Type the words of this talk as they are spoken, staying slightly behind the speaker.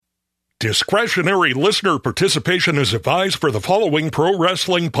Discretionary listener participation is advised for the following pro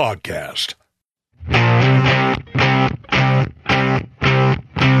wrestling podcast.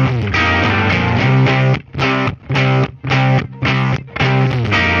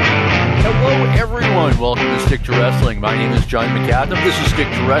 Hello, everyone. Welcome to Stick to Wrestling. My name is John McAdam. This is Stick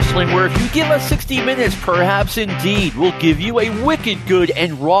to Wrestling, where if you give us 60 minutes, perhaps indeed, we'll give you a wicked good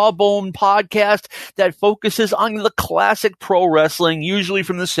and raw bone podcast that focuses on the classic pro wrestling, usually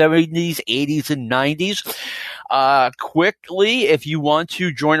from the 70s, 80s, and 90s. Quickly, if you want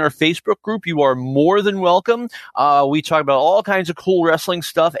to join our Facebook group, you are more than welcome. We talk about all kinds of cool wrestling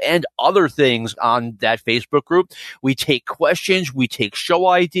stuff and other things on that Facebook group. We take questions, we take show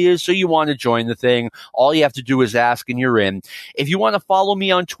ideas, so you want to join the thing. All you have to do is ask and you're in. If you want to follow me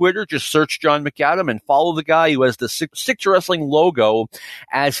on Twitter, just search John McAdam and follow the guy who has the Stick to Wrestling logo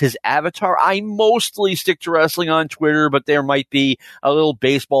as his avatar. I mostly stick to wrestling on Twitter, but there might be a little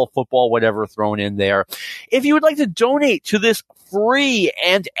baseball, football, whatever thrown in there. If you would like to donate to this free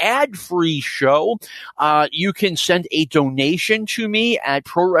and ad-free show, you can send a donation to me at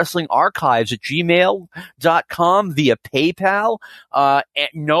prowrestlingarchives@gmail.com via PayPal.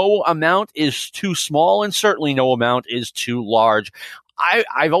 No amount is too small, and certainly no amount is too large.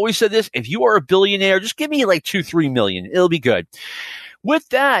 I've always said this: if you are a billionaire, just give me like $2-3 million. It'll be good. With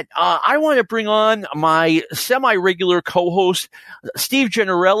that, I want to bring on my semi-regular co-host, Steve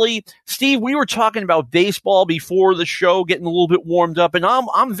Gennarelli. Steve, we were talking about baseball before the show, getting a little bit warmed up, and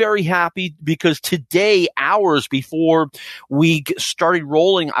I'm very happy because today, hours before we started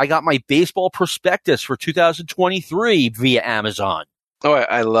rolling, I got my baseball prospectus for 2023 via Amazon. Oh,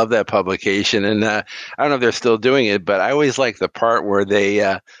 I love that publication, and I don't know if they're still doing it, but I always like the part where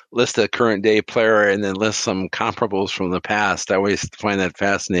they list a current day player and then list some comparables from the past. I always find that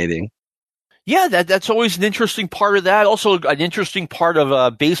fascinating. Yeah, that's always an interesting part of that. Also, an interesting part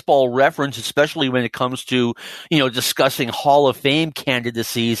of baseball reference, especially when it comes to, discussing Hall of Fame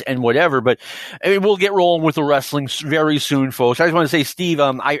candidacies and whatever. But we'll get rolling with the wrestling very soon, folks. I just want to say, Steve,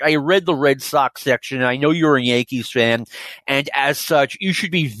 I read the Red Sox section, and I know you're a Yankees fan, and as such, you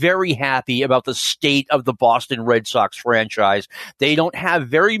should be very happy about the state of the Boston Red Sox franchise. They don't have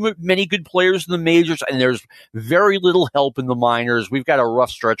very many good players in the majors, and there's very little help in the minors. We've got a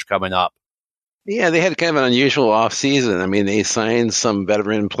rough stretch coming up. Yeah, they had kind of an unusual offseason. I mean, they signed some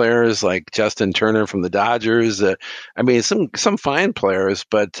veteran players like Justin Turner from the Dodgers. Some fine players,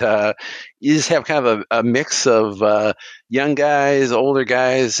 but you just have kind of a mix of young guys, older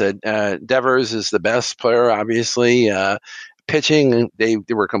guys. Devers is the best player, obviously. Pitching, they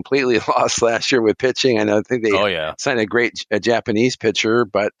were completely lost last year with pitching. I think they signed a great Japanese pitcher,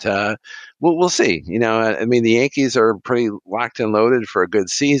 but we'll see. The Yankees are pretty locked and loaded for a good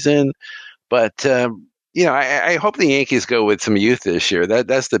season. But, I hope the Yankees go with some youth this year.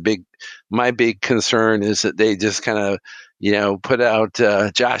 That's my big concern is that they just kind of, put out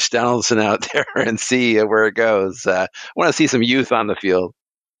Josh Donaldson out there and see where it goes. I want to see some youth on the field.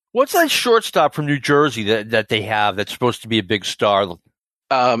 What's that shortstop from New Jersey that they have that's supposed to be a big star?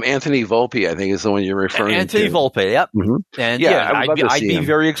 Anthony Volpe, I think, is the one you're referring to. Anthony Volpe, yep. Mm-hmm. And I'd be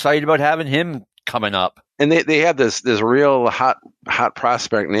very excited about having him coming up. And they have this real hot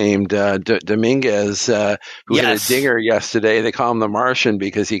prospect named Dominguez who hit a dinger yesterday. They call him the Martian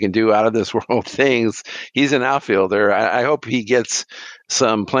because he can do out of this world things. He's an outfielder. I hope he gets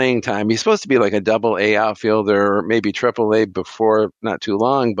some playing time. He's supposed to be like a double-A outfielder or maybe triple-A before not too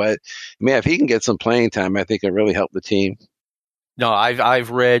long. But man, if he can get some playing time, I think it'll really help the team. No, I've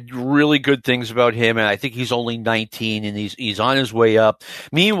read really good things about him, and I think he's only 19, and he's on his way up.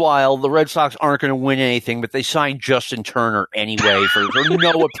 Meanwhile, the Red Sox aren't going to win anything, but they signed Justin Turner anyway for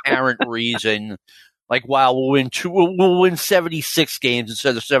no apparent reason. Like, wow, we'll win 76 games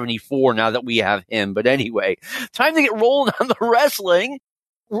instead of 74 now that we have him. But anyway, time to get rolling on the wrestling.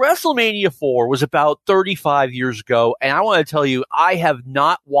 WrestleMania 4 was about 35 years ago, and I want to tell you, I have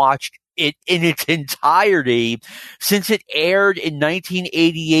not watched it in its entirety since it aired in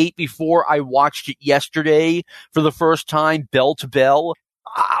 1988 before I watched it yesterday for the first time, bell to bell.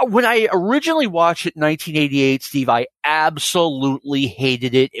 When I originally watched it in 1988, Steve, I absolutely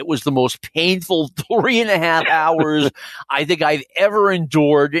hated it. It was the most painful 3.5 hours I think I've ever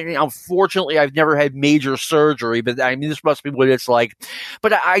endured. And unfortunately, I've never had major surgery, but this must be what it's like.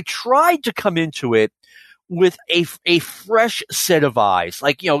 But I tried to come into it with a fresh set of eyes.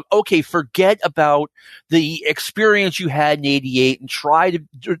 Like, okay, forget about the experience you had in 88 and try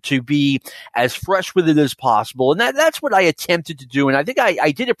to be as fresh with it as possible. And that's what I attempted to do. And I think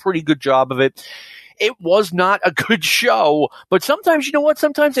I did a pretty good job of it. it was not a good show, but sometimes, you know what?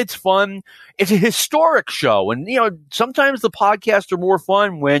 Sometimes it's fun. It's a historic show. And, sometimes the podcasts are more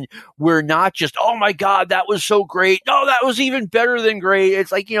fun when we're not just, oh my God, that was so great. No, that was even better than great.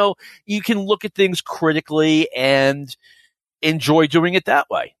 It's like, you can look at things critically and enjoy doing it that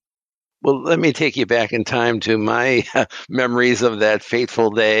way. Well, let me take you back in time to my memories of that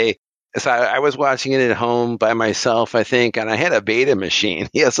fateful day. So I was watching it at home by myself, I think, and I had a beta machine.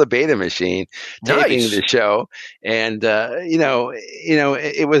 Yes, a beta machine taping Nice. the show, and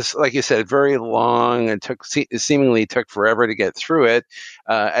it was, like you said, very long. It seemingly took forever to get through it.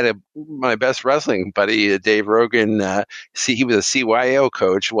 My best wrestling buddy, Dave Rogan, he was a CYO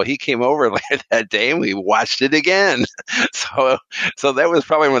coach. Well, he came over later that day, and we watched it again. So that was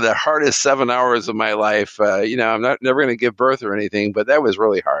probably one of the hardest 7 hours of my life. I'm never going to give birth or anything, but that was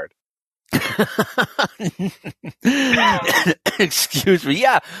really hard. Excuse me.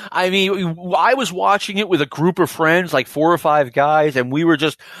 Yeah. I mean, I was watching it with a group of friends, like 4 or 5 guys, and we were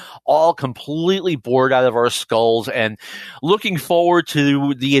just all completely bored out of our skulls and looking forward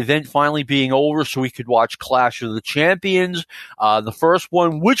to the event finally being over so we could watch Clash of the Champions, the first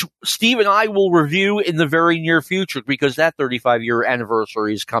one, which Steve and I will review in the very near future because that 35-year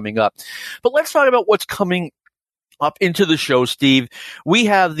anniversary is coming up. But let's talk about what's coming up into the show, Steve. We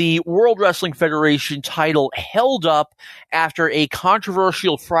have the World Wrestling Federation title held up after a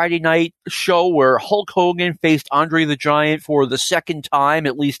controversial Friday night show where Hulk Hogan faced Andre the Giant for the second time,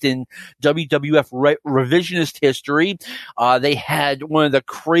 at least in WWF revisionist history. They had one of the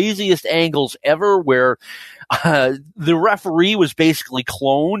craziest angles ever where the referee was basically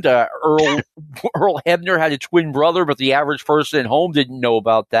cloned. Earl Hebner had a twin brother, but the average person at home didn't know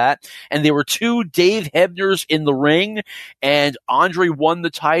about that. And there were 2 Dave Hebners in the ring, and Andre won the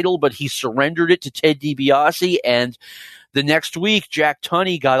title, but he surrendered it to Ted DiBiase. And the next week, Jack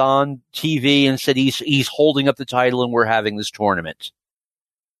Tunney got on TV and said he's holding up the title and we're having this tournament.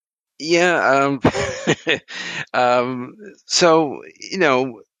 Yeah. So,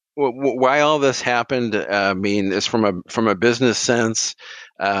 why all this happened, I mean, is from a business sense.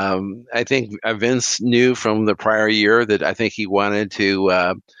 I think Vince knew from the prior year that I think he wanted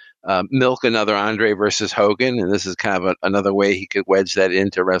to milk another Andre versus Hogan, and this is kind of another way he could wedge that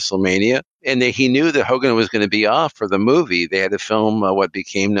into WrestleMania. And he knew that Hogan was going to be off for the movie. They had to film what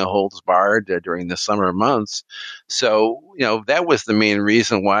became No Holds Barred during the summer months. So, that was the main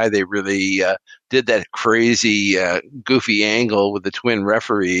reason why they really did that crazy, goofy angle with the twin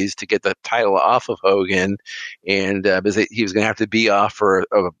referees to get the title off of Hogan. And because he was going to have to be off for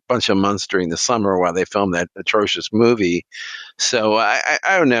a bunch of months during the summer while they filmed that atrocious movie. So I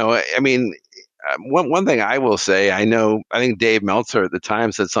don't know. I mean, one thing I will say, I think Dave Meltzer at the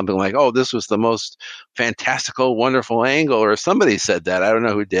time said something like, "Oh, this was the most fantastical, wonderful angle," or somebody said that. I don't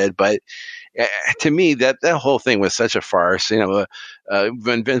know who did, but to me, that whole thing was such a farce.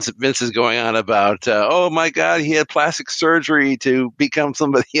 When Vince is going on about, oh my God, he had plastic surgery to become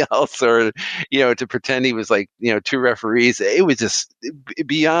somebody else, or to pretend he was like 2 referees. It was just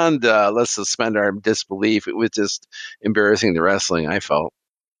beyond. Let's suspend our disbelief. It was just embarrassing to wrestling, I felt.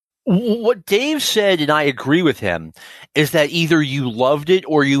 What Dave said, and I agree with him, is that either you loved it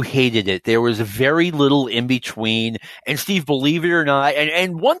or you hated it. There was very little in between. And Steve, believe it or not,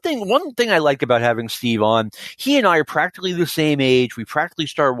 and one thing I like about having Steve on, he and I are practically the same age. We practically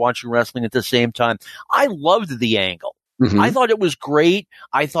started watching wrestling at the same time. I loved the angle. Mm-hmm. I thought it was great.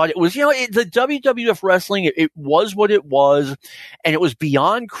 I thought it was, the WWF wrestling, it was what it was, and it was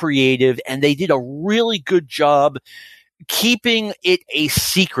beyond creative, and they did a really good job keeping it a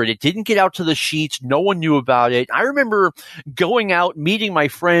secret. It didn't get out to the sheets. No one knew about it. I remember going out, meeting my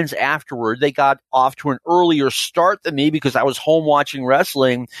friends afterward. They got off to an earlier start than me because I was home watching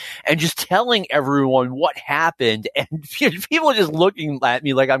wrestling and just telling everyone what happened. And people are just looking at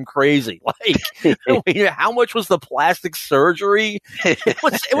me like I'm crazy. Like, how much was the plastic surgery?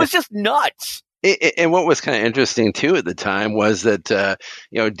 It was just nuts. And what was kind of interesting too at the time was that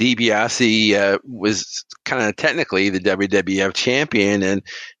DiBiase was kind of technically the WWF champion, and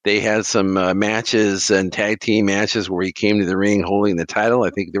they had some matches and tag team matches where he came to the ring holding the title.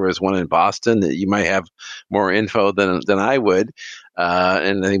 I think there was one in Boston that you might have more info than I would.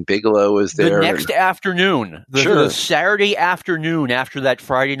 And I think Bigelow was there. The next afternoon, the Saturday afternoon after that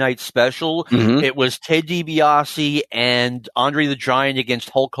Friday night special, mm-hmm. It was Ted DiBiase and Andre the Giant against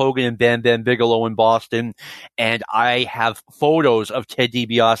Hulk Hogan and Bam Bam Bigelow in Boston. And I have photos of Ted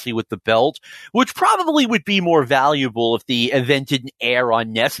DiBiase with the belt, which probably would be more valuable if the event didn't air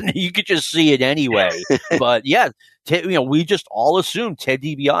on NES and you could just see it anyway. But yeah, we just all assumed Ted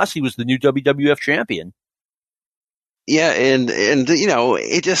DiBiase was the new WWF champion. Yeah, and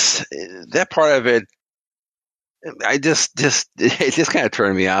it just that part of it, it just kind of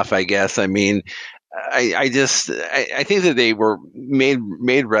turned me off, I guess. I mean, I think that they were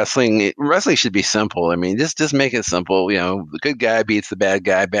made wrestling should be simple. I mean, just make it simple. The good guy beats the bad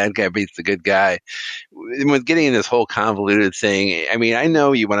guy beats the good guy. With getting in this whole convoluted thing, I mean, I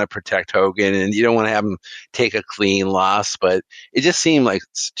know you want to protect Hogan and you don't want to have him take a clean loss, but it just seemed like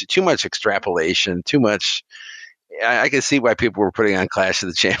too much extrapolation, too much. I can see why people were putting on Clash of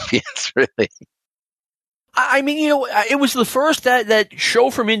the Champions, really. I mean, it was the first that show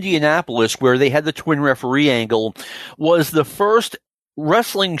from Indianapolis where they had the twin referee angle was the first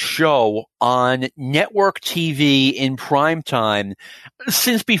wrestling show on network TV in prime time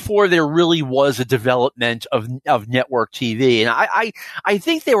since before there really was a development of network TV. And I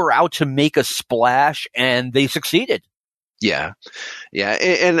think they were out to make a splash and they succeeded. Yeah. Yeah.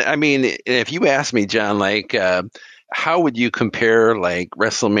 And I mean, if you ask me, John, like, how would you compare like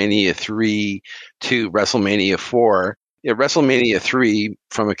WrestleMania 3 to WrestleMania 4? WrestleMania 3,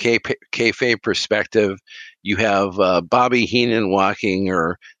 from a kayfabe perspective, you have Bobby Heenan walking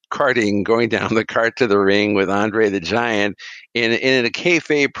or going down the cart to the ring with Andre the Giant. In a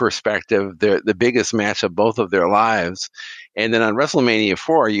kayfabe perspective, the biggest match of both of their lives. And then on WrestleMania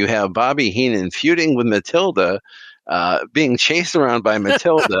 4, you have Bobby Heenan feuding with Matilda, being chased around by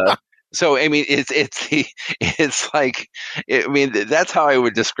Matilda. So I mean, it's like, I mean, that's how I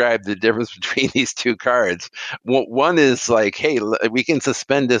would describe the difference between these two cards. One is like, hey, we can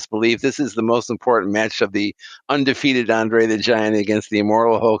suspend disbelief. This is the most important match of the undefeated Andre the Giant against the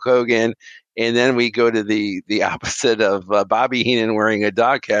immortal Hulk Hogan. And then we go to the opposite of Bobby Heenan wearing a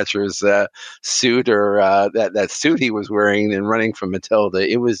dog catcher's suit, or that suit he was wearing and running from Matilda.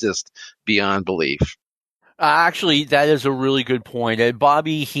 It was just beyond belief. Actually, that is a really good point.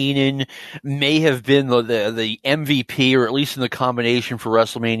 Bobby Heenan may have been the MVP, or at least in the combination for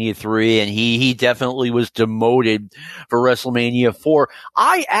WrestleMania 3, and he definitely was demoted for WrestleMania 4.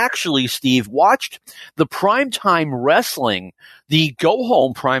 I actually, Steve, watched the primetime wrestling, the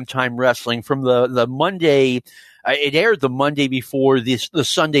go-home primetime wrestling from the Monday. It aired the Monday before the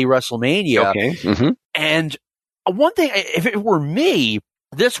Sunday WrestleMania. Okay. Mm-hmm. And one thing, if it were me,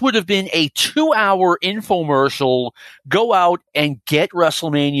 this would have been a 2-hour infomercial. Go out and get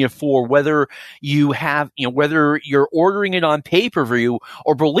WrestleMania 4, whether whether you're ordering it on pay-per-view,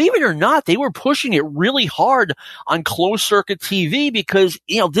 or believe it or not, they were pushing it really hard on closed circuit TV because,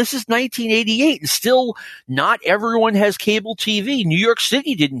 this is 1988 and still not everyone has cable TV. New York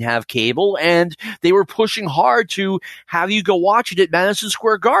City didn't have cable, and they were pushing hard to have you go watch it at Madison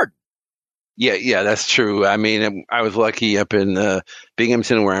Square Garden. Yeah, that's true. I mean, I was lucky up in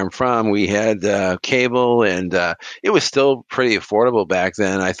Binghamton, where I'm from. We had cable, and it was still pretty affordable back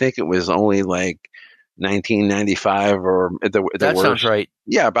then. I think it was only like $19.95 or the that worst. Sounds right.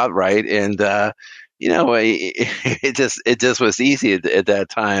 Yeah, about right. And it just was easy at that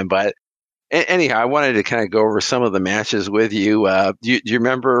time. But anyhow, I wanted to kind of go over some of the matches with you. Do you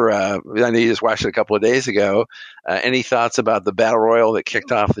remember? I know you just watched it a couple of days ago. Any thoughts about the Battle Royal that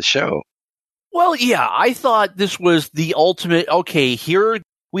kicked off the show? Well, yeah, I thought this was the ultimate. Okay, here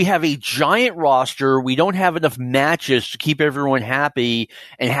we have a giant roster. We don't have enough matches to keep everyone happy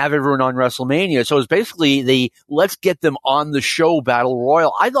and have everyone on WrestleMania. So it's basically the let's get them on the show Battle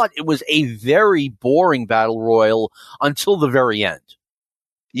Royal. I thought it was a very boring Battle Royal until the very end.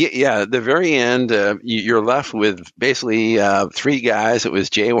 Yeah, the very end, you're left with basically three guys. It was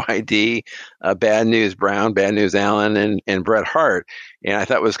JYD, Bad News Brown, Bad News Allen, and Bret Hart. And I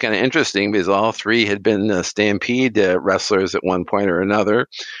thought it was kind of interesting because all three had been Stampede wrestlers at one point or another.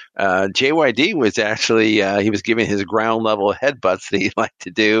 JYD was actually, he was giving his ground level headbutts that he liked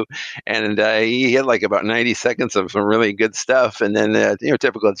to do. And he had like about 90 seconds of some really good stuff. And then,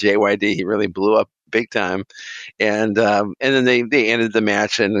 typical JYD, he really blew up big time. And then they ended the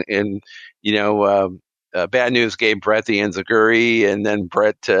match and Bad News gave Bret the enziguri, and then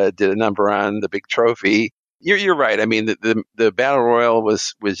Bret did a number on the big trophy. You're right. I mean, the Battle Royal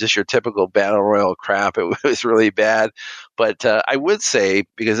was just your typical Battle Royal crap. It was really bad. But I would say,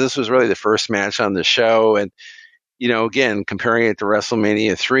 because this was really the first match on the show, and, again, comparing it to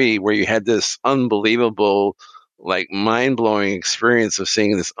WrestleMania 3, where you had this unbelievable, like mind-blowing experience of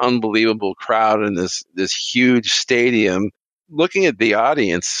seeing this unbelievable crowd in this huge stadium. Looking at the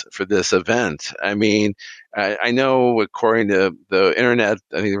audience for this event, I mean, I know according to the internet,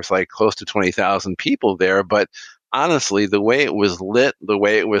 I think there was like close to 20,000 people there, but honestly, the way it was lit, the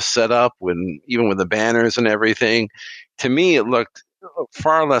way it was set up, even with the banners and everything, to me, it looked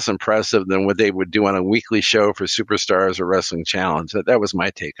far less impressive than what they would do on a weekly show for Superstars or Wrestling Challenge. That was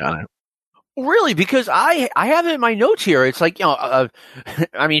my take on it. Really, because I have it in my notes here. It's like, I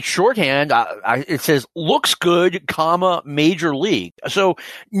mean, shorthand, it says looks good, comma, major league. So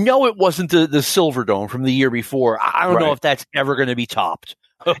no, it wasn't the Silverdome from the year before. I don't know if that's ever going to be topped.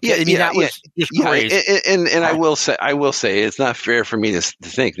 Okay. That was just crazy. And I will say it's not fair for me to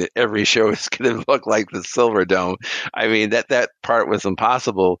think that every show is going to look like the Silverdome. I mean, that part was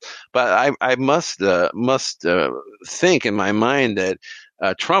impossible. But I must think in my mind that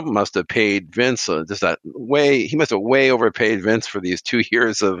Trump must have paid Vince he must have way overpaid Vince for these 2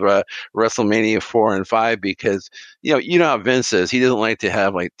 years of WrestleMania 4 and 5, because you know how Vince is. He doesn't like to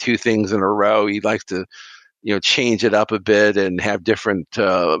have like two things in a row. He likes to change it up a bit and have different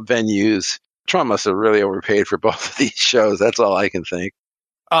venues. Trump must have really overpaid for both of these shows. That's all I can think.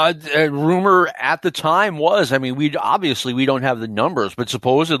 Rumor at the time was, I mean, we don't have the numbers, but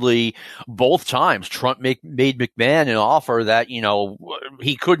supposedly both times Trump made McMahon an offer that,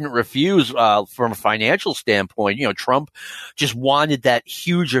 he couldn't refuse, from a financial standpoint. Trump just wanted that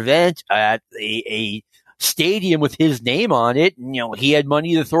huge event at a stadium with his name on it. And, he had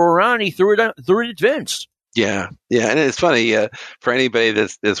money to throw around. He threw it at Vince. Yeah, and it's funny for anybody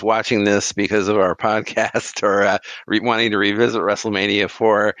that's watching this because of our podcast or wanting to revisit WrestleMania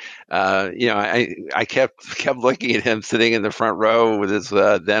 4. I kept looking at him sitting in the front row with his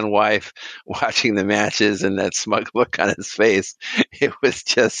then wife, watching the matches, and that smug look on his face. It was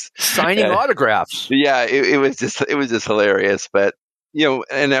just signing autographs. Yeah, it was just hilarious, but.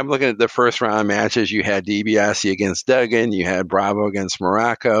 And I'm looking at the first round matches. You had DiBiase against Duggan. You had Bravo against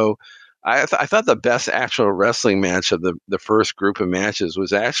Morocco. I thought the best actual wrestling match of the first group of matches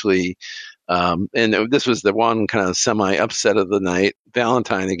was actually, and this was the one kind of semi-upset of the night,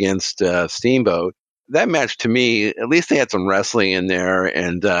 Valentine against Steamboat. That match, to me, at least they had some wrestling in there,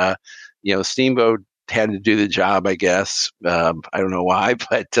 and Steamboat had to do the job, I guess. I don't know why,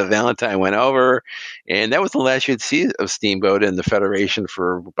 but Valentine went over, and that was the last you'd see of Steamboat in the Federation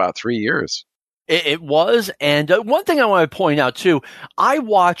for about 3 years. It was, and one thing I want to point out too, I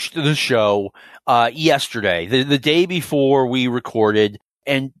watched the show yesterday, the day before we recorded,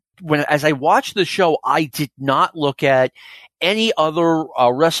 and as I watched the show, I did not look at any other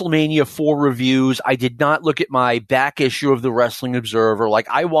WrestleMania 4 reviews. I did not look at my back issue of the Wrestling Observer. Like,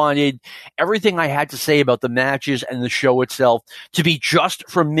 I wanted everything I had to say about the matches and the show itself to be just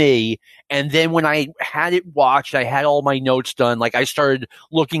from me. And then when I had it watched, I had all my notes done. Like, I started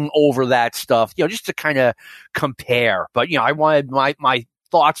looking over that stuff, just to kind of compare. But, I wanted my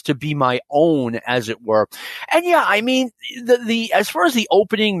thoughts to be my own, as it were. And yeah, I mean, the as far as the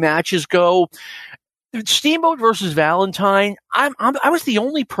opening matches go, Steamboat versus Valentine, I was the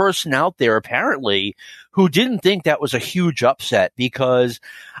only person out there, apparently, who didn't think that was a huge upset, because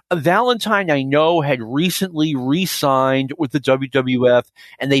Valentine, I know, had recently re-signed with the WWF,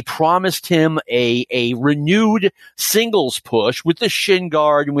 and they promised him a renewed singles push with the Shin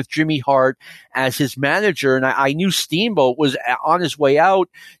Guard and with Jimmy Hart as his manager. And I knew Steamboat was on his way out.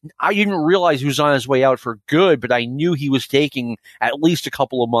 I didn't realize he was on his way out for good, but I knew he was taking at least a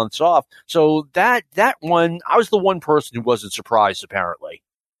couple of months off. So that one, I was the one person who wasn't surprised, apparently.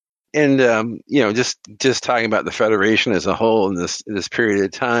 And just talking about the Federation as a whole in this period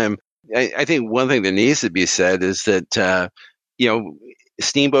of time, I think one thing that needs to be said is that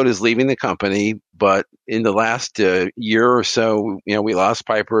Steamboat is leaving the company, but in the last year or so, we lost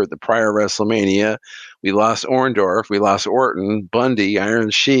Piper at the prior WrestleMania, we lost Orndorff, we lost Orton, Bundy, Iron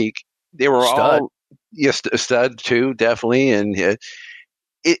Sheik. They were Stud. all Stud too, definitely, and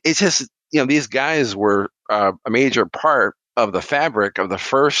it's just these guys were a major part of the fabric of the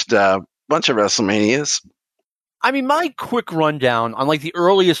first bunch of WrestleManias. I mean, my quick rundown on like the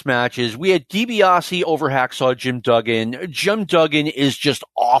earliest matches, we had DiBiase over Hacksaw Jim Duggan. Jim Duggan is just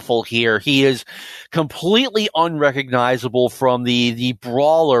awful here. He is completely unrecognizable from the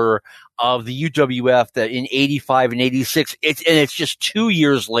brawler of the UWF that in 85 and 86. It's just 2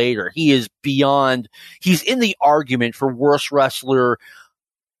 years later. He is he's in the argument for worst wrestler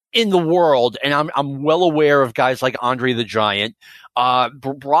in the world, and I'm well aware of guys like Andre the Giant.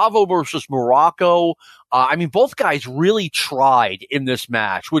 Bravo versus Morocco. I mean, both guys really tried in this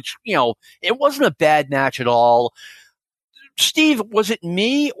match, which, it wasn't a bad match at all. Steve, was it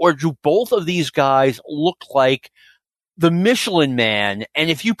me, or do both of these guys look like the Michelin Man? And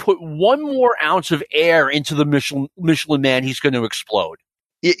if you put one more ounce of air into the Michelin Man, he's going to explode.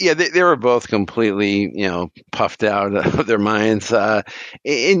 Yeah, they were both completely, puffed out of their minds. The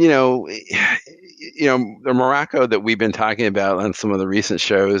Morocco that we've been talking about on some of the recent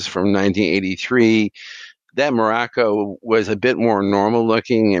shows from 1983, that Morocco was a bit more normal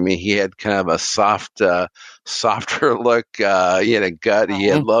looking. I mean, he had kind of a softer look. He had a gut. He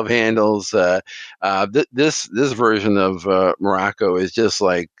had love handles. This version of Morocco is just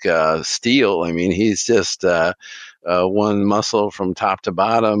like steel. I mean, he's just one muscle from top to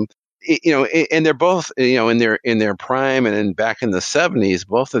bottom. And they're both, in their prime, and back in the 70s,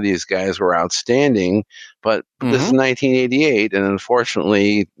 both of these guys were outstanding. But this is 1988, and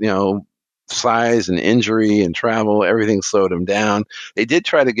unfortunately, size and injury and travel, everything slowed them down. They did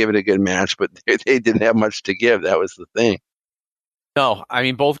try to give it a good match, but they didn't have much to give. That was the thing. No, I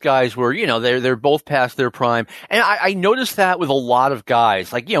mean, both guys were, they're both past their prime. And I noticed that with a lot of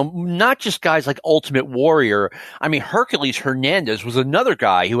guys, like, not just guys like Ultimate Warrior. I mean, Hercules Hernandez was another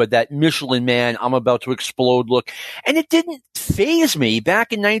guy who had that Michelin Man, I'm about to explode look. And it didn't faze me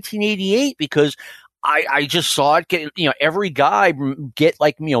back in 1988 because I just saw it get, every guy get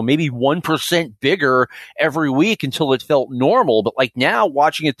like, maybe 1% bigger every week until it felt normal. But like now,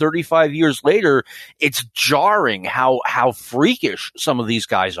 watching it 35 years later, it's jarring how freakish some of these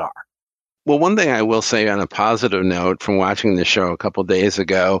guys are. Well, one thing I will say on a positive note from watching the show a couple days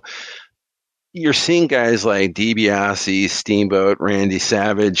ago, you're seeing guys like DiBiase, Steamboat, Randy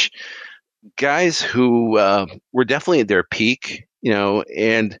Savage, guys who were definitely at their peak,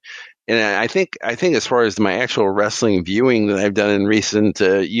 and I think as far as my actual wrestling viewing that I've done in recent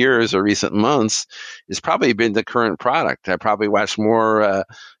years or recent months, has probably been the current product. I probably watched more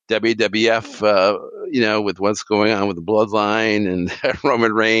WWF, with what's going on with the Bloodline and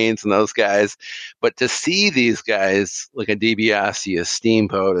Roman Reigns and those guys. But to see these guys like a DiBiase, a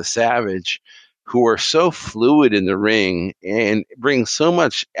Steamboat, a Savage, who are so fluid in the ring and bring so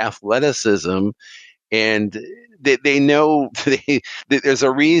much athleticism, and they know there's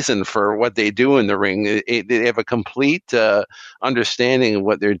a reason for what they do in the ring. They have a complete understanding of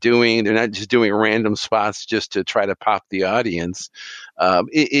what they're doing. They're not just doing random spots just to try to pop the audience.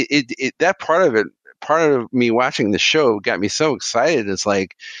 That part of me watching the show got me so excited. It's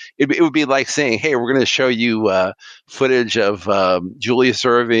like it would be like saying, "Hey, we're going to show you footage of Julius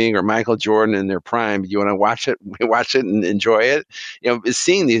Erving or Michael Jordan in their prime. You want to watch it and enjoy it."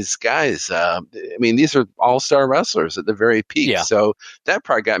 Seeing these guys. I mean, these are all-star wrestlers at the very peak. Yeah. So that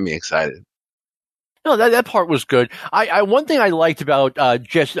part got me excited. No, that part was good. One thing I liked about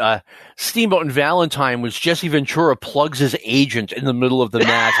Steamboat and Valentine was Jesse Ventura plugs his agent in the middle of the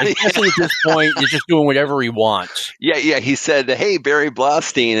match. I'm guessing at this point he's just doing whatever he wants. Yeah. He said, "Hey, Barry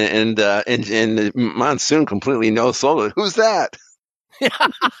Blaustein and Monsoon completely no sold it. Who's that?"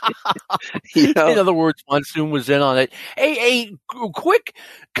 In other words, Monsoon was in on it. A quick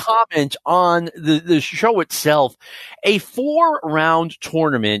comment on the show itself. A 4-round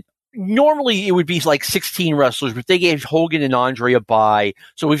tournament. Normally it would be like 16 wrestlers, but they gave Hogan and Andre a bye.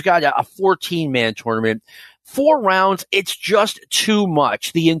 So we've got a 14-man tournament. 4 rounds, it's just too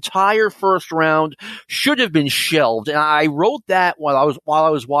much. The entire first round should have been shelved. And I wrote that while I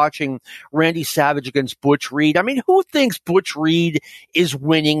was watching Randy Savage against Butch Reed. I mean, who thinks Butch Reed is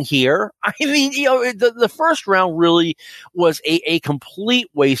winning here? I mean, the first round really was a complete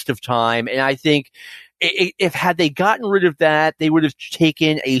waste of time. And I think if had they gotten rid of that, they would have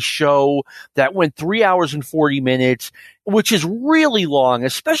taken a show that went 3 hours and 40 minutes, which is really long,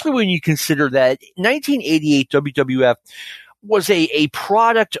 especially when you consider that 1988 WWF was a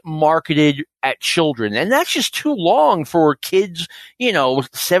product marketed at children. And that's just too long for kids,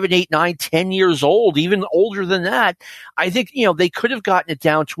 7, 8, 9, 10 years old, even older than that. I think, they could have gotten it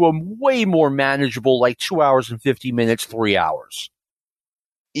down to a way more manageable, like 2 hours and 50 minutes, 3 hours.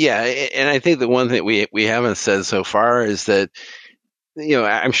 Yeah, and I think the one thing we haven't said so far is that,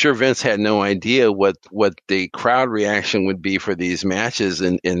 I'm sure Vince had no idea what the crowd reaction would be for these matches,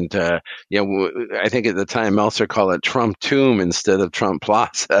 and I think at the time Meltzer called it Trump Tomb instead of Trump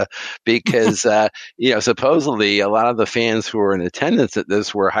Plaza, because supposedly a lot of the fans who were in attendance at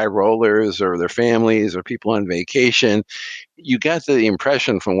this were high rollers or their families or people on vacation. You got the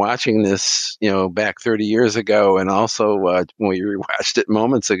impression from watching this, back 30 years ago, and also when we rewatched it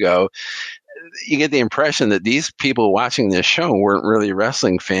moments ago, you get the impression that these people watching this show weren't really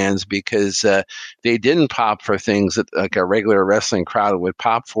wrestling fans, because they didn't pop for things that like a regular wrestling crowd would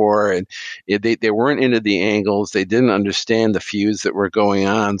pop for, and they weren't into the angles. They didn't understand the feuds that were going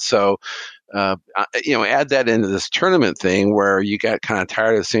on. So, add that into this tournament thing where you got kind of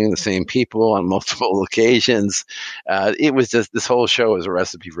tired of seeing the same people on multiple occasions. It was just, this whole show was a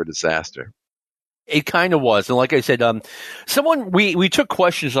recipe for disaster. It kind of was. And like I said, we took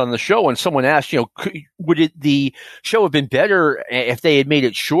questions on the show and someone asked, would the show have been better if they had made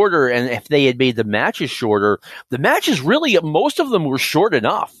it shorter and if they had made the matches shorter? The matches really, most of them were short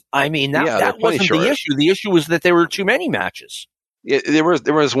enough. I mean, that wasn't the issue. The issue was that there were too many matches. There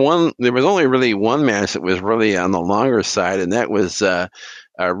was only really one match that was really on the longer side, and that was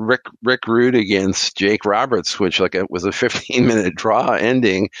Rick Rude against Jake Roberts, which it was a 15-minute draw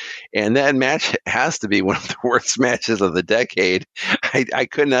ending, and that match has to be one of the worst matches of the decade. I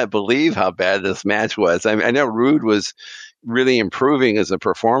could not believe how bad this match was. I know Rude was really improving as a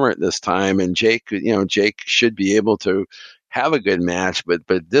performer at this time, and Jake should be able to have a good match, but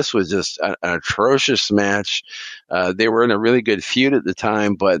this was just an atrocious match. They were in a really good feud at the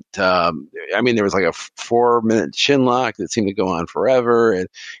time, but there was like a 4-minute chin lock that seemed to go on forever,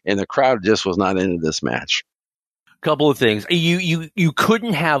 and the crowd just was not into this match. Couple of things. You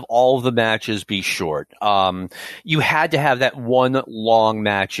couldn't have all of the matches be short. You had to have that one long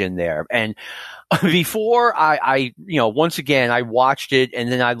match in there. And before I once again, I watched it and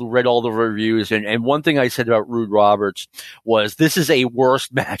then I read all the reviews. And one thing I said about Rude Roberts was this is a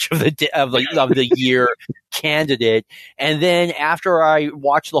worst match of the year candidate. And then after I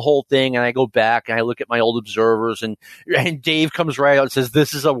watch the whole thing and I go back and I look at my old observers and Dave comes right out and says,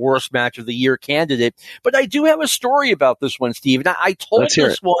 this is a worst match of the year candidate. But I do have a story about this one, Steve. And I told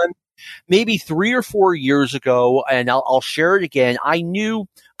this one maybe 3 or 4 years ago, and I'll share it again. I knew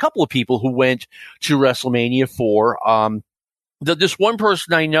a couple of people who went to WrestleMania 4. This one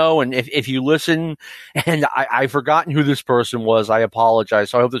person I know, and if you listen, and I've forgotten who this person was, I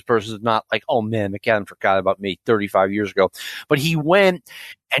apologize. So I hope this person is not like, oh man, McAdam forgot about me 35 years ago. But he went,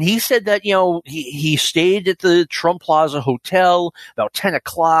 and he said that, he stayed at the Trump Plaza Hotel about 10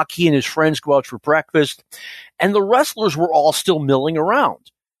 o'clock. He and his friends go out for breakfast, and the wrestlers were all still milling around.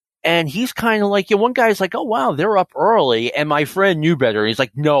 And he's kind of like, one guy's like, oh, wow, they're up early. And my friend knew better. He's like,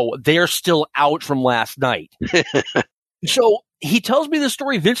 no, they're still out from last night. So he tells me the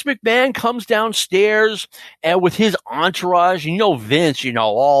story. Vince McMahon comes downstairs and with his entourage, and Vince,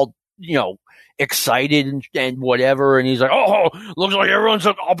 all, excited and whatever. And he's like, oh, looks like everyone's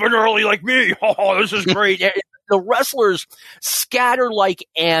up and early like me. Oh, this is great. And the wrestlers scatter like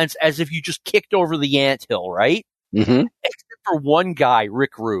ants as if you just kicked over the anthill, right? Mm-hmm. Except for one guy,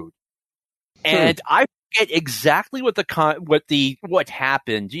 Rick Rude. And I forget exactly what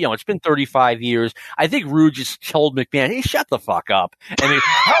happened. It's been 35 years. I think Rude just told McMahon, hey, shut the fuck up. And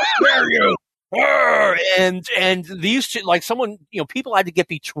how dare you? And these two, someone, people had to get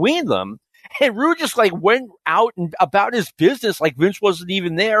between them. And Rude just went out and about his business like Vince wasn't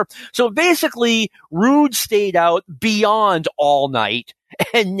even there. So basically, Rude stayed out beyond all night.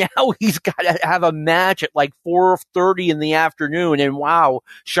 And now he's got to have a match at 4:30 in the afternoon. And wow,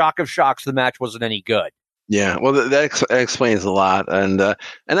 shock of shocks, the match wasn't any good. Yeah, well, that explains a lot. And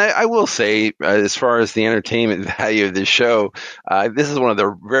I will say, as far as the entertainment value of this show, this is one of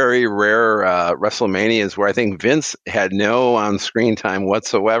the very rare WrestleManias where I think Vince had no on-screen time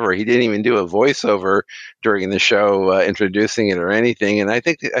whatsoever. He didn't even do a voiceover during the show introducing it or anything. And I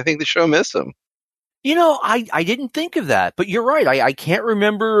think the show missed him. I didn't think of that, but you're right. I can't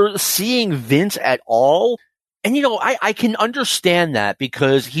remember seeing Vince at all. And, I can understand that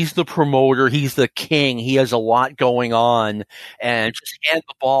because he's the promoter. He's the king. He has a lot going on, and just hand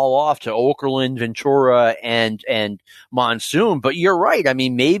the ball off to Okerlund, Ventura, and Monsoon. But you're right. I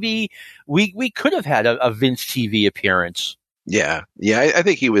mean, maybe we could have had a Vince TV appearance. Yeah. I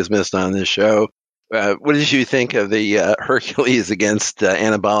think he was missed on this show. What did you think of the Hercules against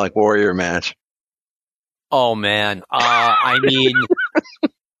Anabolic Warrior match? Oh man. I mean,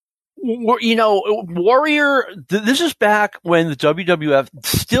 Warrior, this is back when the WWF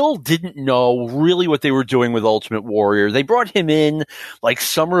still didn't know really what they were doing with Ultimate Warrior. They brought him in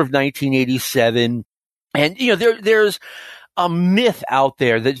summer of 1987. And, there's a myth out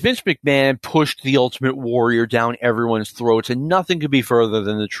there that Vince McMahon pushed the Ultimate Warrior down everyone's throats, and nothing could be further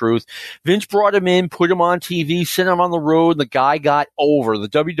than the truth. Vince brought him in, put him on TV, sent him on the road, and the guy got over. The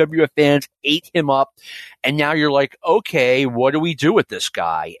WWF fans ate him up, and now you're like, okay, what do we do with this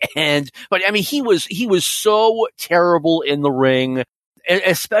guy? But I mean, he was so terrible in the ring,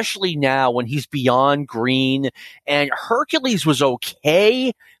 especially now when he's beyond green. And Hercules was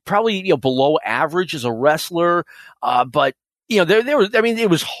okay, probably below average as a wrestler, but it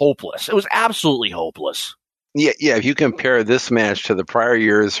was hopeless. It was absolutely hopeless. Yeah. If you compare this match to the prior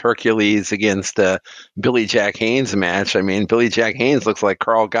year's Hercules against Billy Jack Haynes match, I mean, Billy Jack Haynes looks like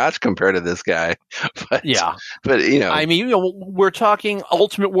Carl Gotch compared to this guy. But, Yeah. but I mean, we're talking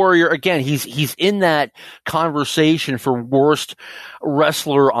Ultimate Warrior again. He's in that conversation for worst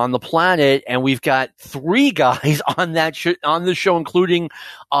wrestler on the planet, and we've got three guys on that on the show, including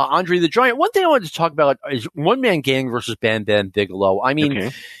Andre the Giant. One thing I wanted to talk about is One Man Gang versus Bam Bam Bigelow. I mean,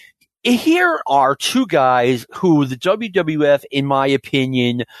 okay. Here are two guys who the WWF, in my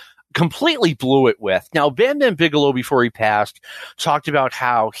opinion, completely blew it with. Now, Bam Bam Bigelow, before he passed, talked about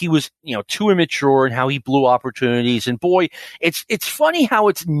how he was, too immature and how he blew opportunities. And boy, it's funny how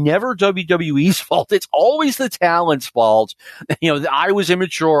it's never WWE's fault. It's always the talent's fault. I was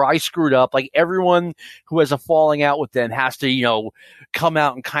immature. I screwed up. Like everyone who has a falling out with them has to, come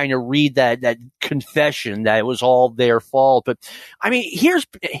out and kind of read that confession that it was all their fault. But I mean, here's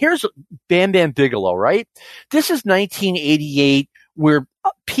Bam Bam Bigelow, right? This is 1988, where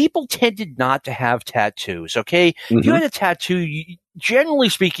people tended not to have tattoos, okay? Mm-hmm. If you had a tattoo, generally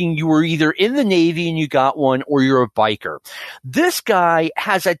speaking, you were either in the Navy and you got one, or you're a biker. This guy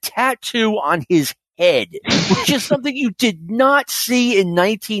has a tattoo on his head, which is something you did not see in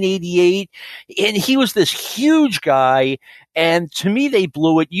 1988. And he was this huge guy. And to me, they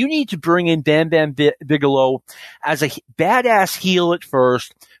blew it. You need to bring in Bam Bam Bigelow as a badass heel at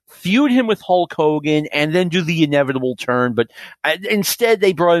first, feud him with Hulk Hogan, and then do the inevitable turn. But instead,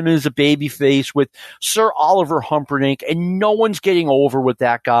 they brought him in as a babyface with Sir Oliver Humperdinck, and no one's getting over with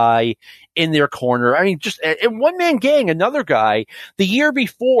that guy in their corner. I mean, just One Man Gang, another guy. The year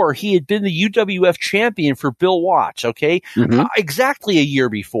before, he had been the UWF champion for Bill Watts, okay? Mm-hmm. Exactly a year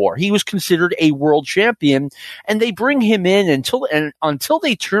before. He was considered a world champion, and they bring him in until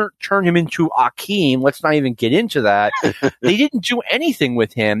they turn him into Akeem. Let's not even get into that. They didn't do anything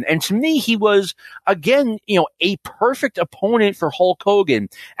with him. And to me, he was, again, a perfect opponent for Hulk Hogan.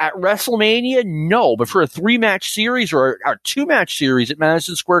 At WrestleMania, no. But for a 3-match series or a 2-match series at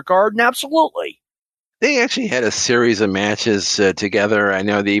Madison Square Garden, absolutely. They actually had a series of matches together. I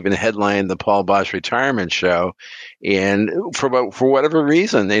know they even headlined the Paul Bosch retirement show. And for whatever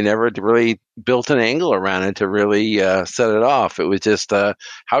reason, they never really built an angle around it to really set it off. It was just a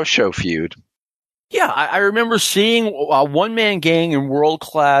house show feud. Yeah, I remember seeing One Man Gang in World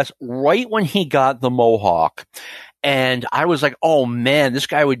Class right when he got the Mohawk. And I was like, oh man, this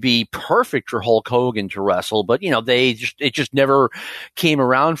guy would be perfect for Hulk Hogan to wrestle. But, it just never came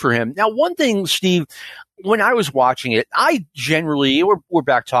around for him. Now, one thing, Steve, when I was watching it, I generally, we're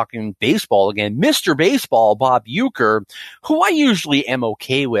back talking baseball again, Mr. Baseball, Bob Uecker, who I usually am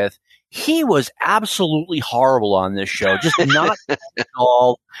okay with, he was absolutely horrible on this show. Just not at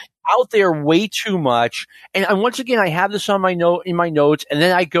all. Out there way too much. And once again, I have this on in my notes, and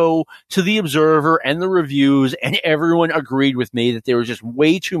then I go to the Observer and the reviews, and everyone agreed with me that there was just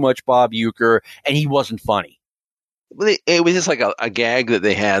way too much Bob Uecker, and he wasn't funny. It was just like a gag that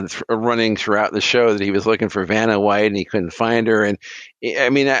they had running throughout the show that he was looking for Vanna White and he couldn't find her. And I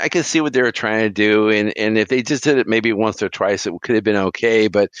mean, I could see what they were trying to do. And if they just did it maybe once or twice, it could have been okay.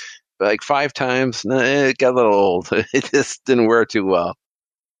 But like 5 times, it got a little old. It just didn't work too well.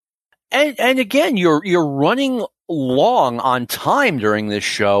 And again, you're running long on time during this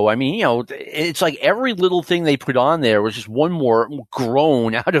show. I mean, it's like every little thing they put on there was just one more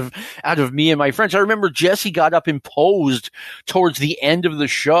groan out of me and my friends. I remember Jesse got up and posed towards the end of the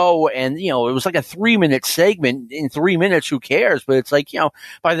show, and it was like a 3-minute segment. In 3 minutes, who cares? But it's like,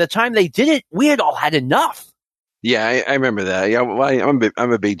 by the time they did it, we had all had enough. Yeah, I remember that. Yeah, well,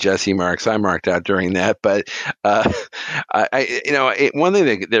 I'm a big Jesse mark, so I marked out during that. But one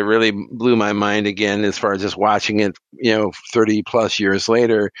thing that really blew my mind again, as far as just watching it, 30 plus years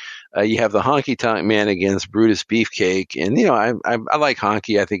later, you have the Honky Tonk Man against Brutus Beefcake, and I like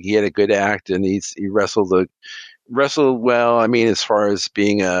Honky. I think he had a good act, and he wrestled well. I mean, as far as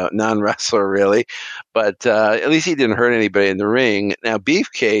being a non-wrestler, really, but at least he didn't hurt anybody in the ring. Now,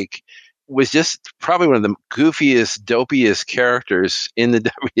 Beefcake was just probably one of the goofiest, dopiest characters in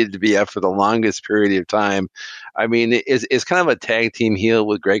the WWF for the longest period of time. I mean, it's kind of a tag team heel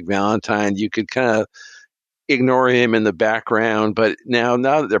with Greg Valentine. You could kind of ignore him in the background, but now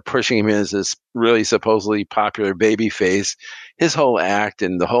that they're pushing him as this really supposedly popular babyface, his whole act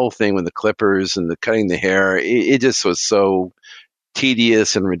and the whole thing with the clippers and the cutting the hair, it just was so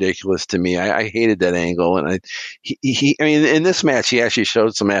tedious and ridiculous to me. I hated that angle, and I mean, in this match, he actually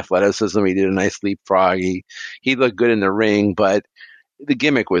showed some athleticism. He did a nice leapfrog. He looked good in the ring, but the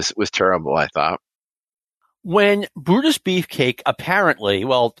gimmick was terrible, I thought. When Brutus Beefcake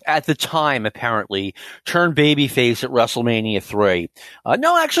at the time, turned babyface at WrestleMania 3.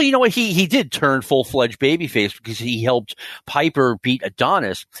 No, actually, you know what? He did turn full-fledged babyface because he helped Piper beat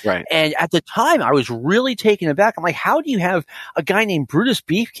Adonis. Right. And at the time, I was really taken aback. I'm like, how do you have a guy named Brutus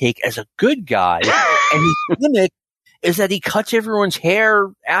Beefcake as a good guy? And his gimmick is that he cuts everyone's hair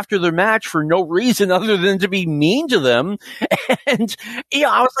after their match for no reason other than to be mean to them. And,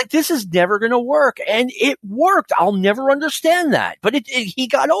 I was like, this is never going to work. And it worked. I'll never understand that. But he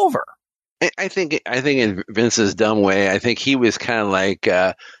got over. I think in Vince's dumb way, I think he was kind of like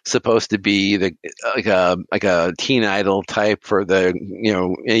supposed to be like a teen idol type for the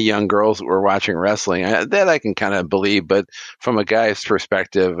young girls that were watching wrestling. That I can kind of believe, but from a guy's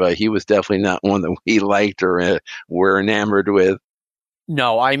perspective, he was definitely not one that we liked or were enamored with.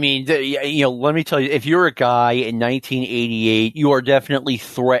 No, I mean, let me tell you, if you're a guy in 1988, you are definitely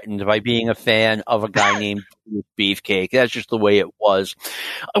threatened by being a fan of a guy named Beefcake. That's just the way it was.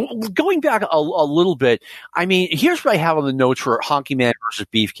 Going back a little bit, I mean, here's what I have on the notes for Honky Man versus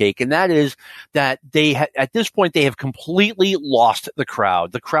Beefcake, and that is that at this point, they have completely lost the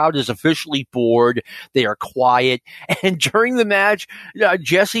crowd. The crowd is officially bored. They are quiet. And during the match,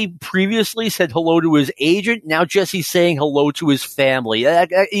 Jesse previously said hello to his agent. Now Jesse's saying hello to his family.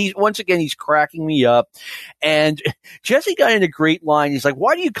 Once again, he's cracking me up. And Jesse got in a great line. He's like,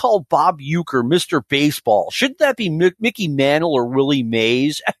 why do you call Bob Uecker Mr. Baseball? Shouldn't that be Mickey Mantle or Willie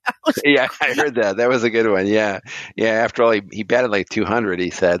Mays? Yeah, I heard that. That was a good one. Yeah. After all, he batted like 200, he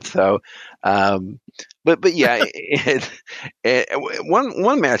said. So, but yeah,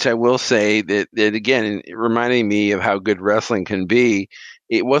 one match I will say that again, reminding me of how good wrestling can be.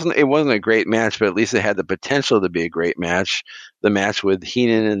 It wasn't a great match, but at least it had the potential to be a great match. The match with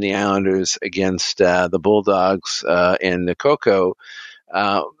Heenan and the Islanders against the Bulldogs and the Coco.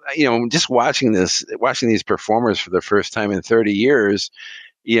 Just watching these performers for the first time in 30 years,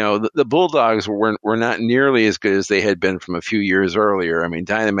 the Bulldogs were not nearly as good as they had been from a few years earlier. I mean,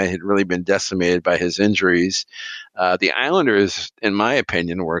 Dynamite had really been decimated by his injuries. The Islanders, in my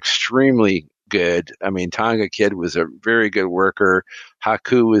opinion, were extremely good. I mean, Tonga Kid was a very good worker.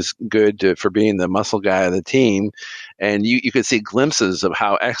 Haku was good for being the muscle guy of the team. And you could see glimpses of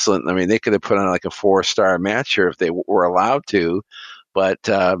how excellent. I mean, they could have put on like a 4-star match here if they were allowed to. But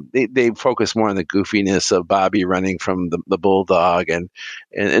they focused more on the goofiness of Bobby running from the Bulldog. And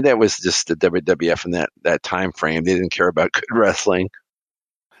that was just the WWF in that time frame. They didn't care about good wrestling.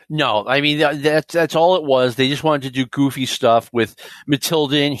 No, I mean, that's all it was. They just wanted to do goofy stuff with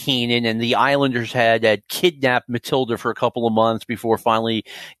Matilda and Heenan, and the Islanders had kidnapped Matilda for a couple of months before finally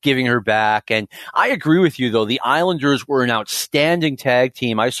giving her back. And I agree with you, though. The Islanders were an outstanding tag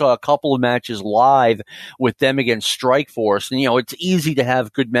team. I saw a couple of matches live with them against Strikeforce. And, it's easy to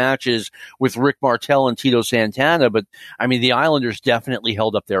have good matches with Rick Martel and Tito Santana, but, I mean, the Islanders definitely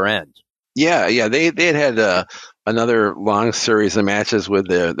held up their end. Yeah. They had another long series of matches with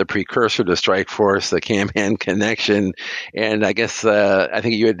the precursor to Strikeforce, the Cam-Hand Connection, and I guess I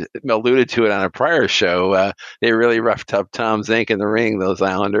think you had alluded to it on a prior show. They really roughed up Tom Zenk in the ring, those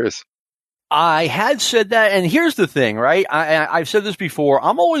Islanders. I had said that, and here's the thing, right? I've said this before.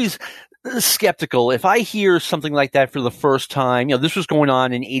 I'm always skeptical if I hear something like that for the first time. This was going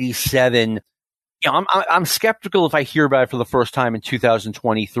on in '87. I'm skeptical if I hear about it for the first time in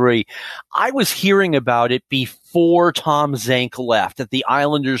 2023. I was hearing about it before Tom Zenk left, that the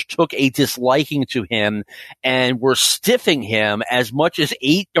Islanders took a disliking to him and were stiffing him as much as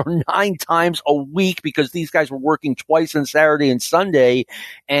 8 or 9 times a week because these guys were working twice on Saturday and Sunday.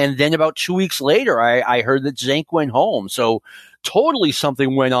 And then about 2 weeks later, I heard that Zenk went home. So totally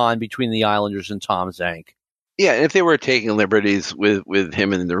something went on between the Islanders and Tom Zenk. Yeah, if they were taking liberties with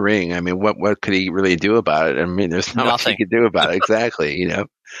him in the ring, I mean, what could he really do about it? I mean, there's not much he could do about it, exactly,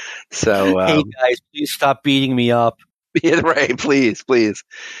 So, hey guys, please stop beating me up. Yeah, right, please.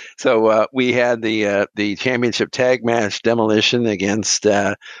 So we had the championship tag match, Demolition against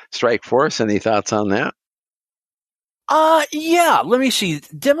Strikeforce. Any thoughts on that? Yeah, let me see.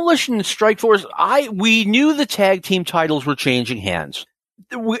 Demolition and Strikeforce, we knew the tag team titles were changing hands.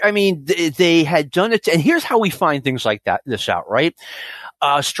 I mean, they had done it, and here's how we find things like this out, right?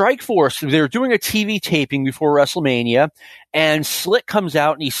 Strikeforce, they're doing a TV taping before WrestleMania, and Slick comes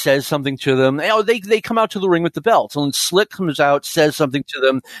out and he says something to them. They come out to the ring with the belts, and when Slick comes out, says something to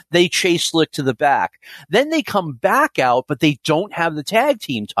them, they chase Slick to the back. Then they come back out, but they don't have the tag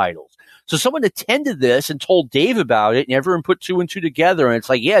team titles. So someone attended this and told Dave about it, and everyone put 2 and 2 together, and it's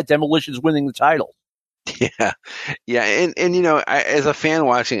like, yeah, Demolition's winning the title. Yeah, yeah, and as a fan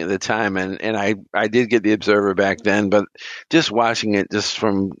watching it at the time, and I did get the Observer back then, but just watching it just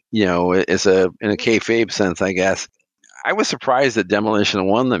from as in a kayfabe sense, I guess I was surprised that Demolition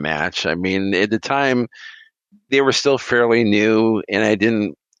won the match. I mean, at the time they were still fairly new, and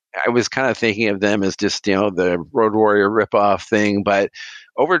I was kind of thinking of them as just the Road Warrior ripoff thing, but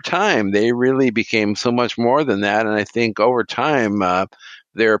over time they really became so much more than that, and I think over time.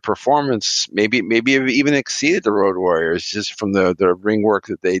 Their performance maybe even exceeded the Road Warriors just from the ring work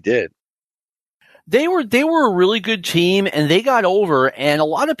that they did. They were a really good team, and they got over. And a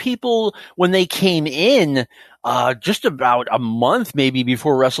lot of people, when they came in, just about a month maybe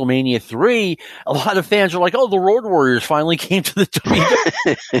before WrestleMania 3, a lot of fans are like, "Oh, the Road Warriors finally came to the WWE."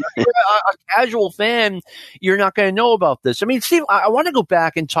 If you're a casual fan, you're not going to know about this. I mean, Steve, I want to go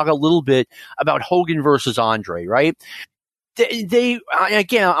back and talk a little bit about Hogan versus Andre, right?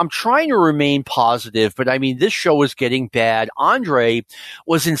 Again, I'm trying to remain positive, but I mean, this show is getting bad. Andre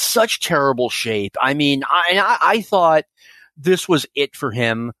was in such terrible shape. I mean, I thought this was it for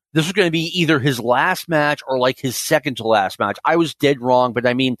him. This was going to be either his last match or like his second to last match. I was dead wrong, but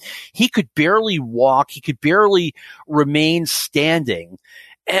I mean, he could barely walk. He could barely remain standing.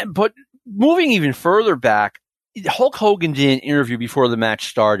 But moving even further back, Hulk Hogan did an interview before the match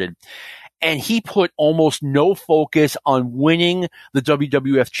started. And he put almost no focus on winning the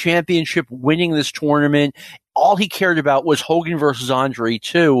WWF Championship, winning this tournament. All he cared about was Hogan versus Andre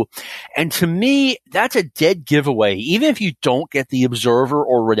 2. And to me, that's a dead giveaway. Even if you don't get the Observer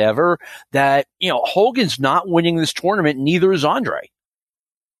or whatever, that, Hogan's not winning this tournament, neither is Andre.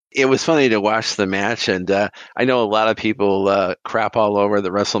 It was funny to watch the match, and I know a lot of people crap all over the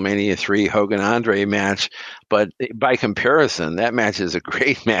WrestleMania 3 Hogan-Andre match, but by comparison, that match is a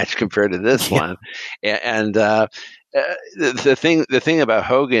great match compared to this one. And the thing about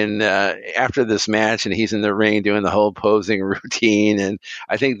Hogan after this match, and he's in the ring doing the whole posing routine, and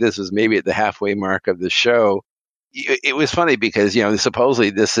I think this was maybe at the halfway mark of the show. It was funny because supposedly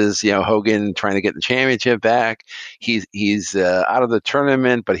this is Hogan trying to get the championship back. He's out of the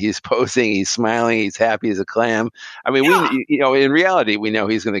tournament, but he's posing, he's smiling, he's happy as a clam. I mean, we in reality we know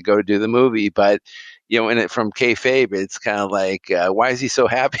he's going to go do the movie, but from kayfabe, it's kind of like why is he so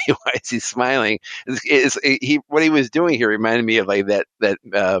happy? Why is he smiling? What he was doing here reminded me of like that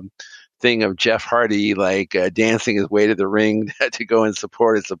thing of Jeff Hardy dancing his way to the ring to go and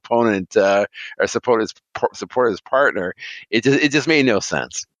support his opponent or support his partner. It just made no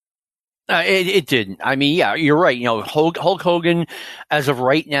sense. It didn't. I mean, yeah, you're right. Hulk Hogan, as of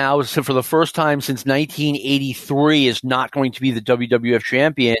right now, for the first time since 1983, is not going to be the WWF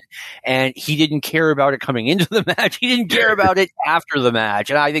champion, and he didn't care about it coming into the match. He didn't care about it after the match,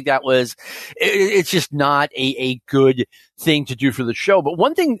 and I think that was. It's just not a good thing to do for the show. But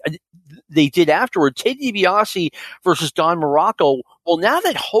one thing they did afterward, Ted DiBiase versus Don Morocco. Well, now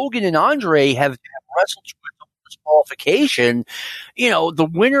that Hogan and Andre have wrestled to qualification, the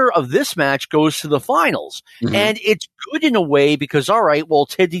winner of this match goes to the finals. Mm-hmm. And it's good in a way because, all right, well,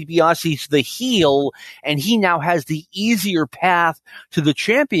 Ted DiBiase's the heel and he now has the easier path to the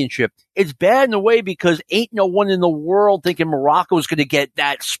championship. It's bad in a way because ain't no one in the world thinking Morocco's going to get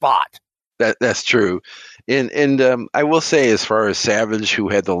that spot. That's true. And I will say, as far as Savage, who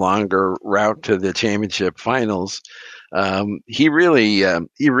had the longer route to the championship finals, he really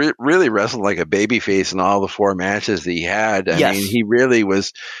wrestled like a babyface in all the four matches that he had. I mean, he really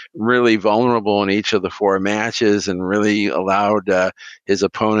was really vulnerable in each of the four matches and really allowed his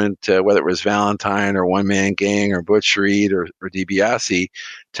opponent, whether it was Valentine or One Man Gang or Butch Reed or DiBiase,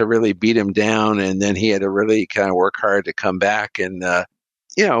 to really beat him down. And then he had to really kind of work hard to come back. And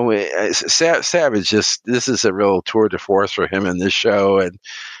Savage this is a real tour de force for him in this show. And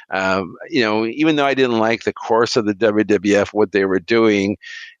even though I didn't like the course of the WWF, what they were doing,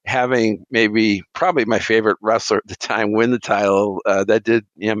 having probably my favorite wrestler at the time win the title, that did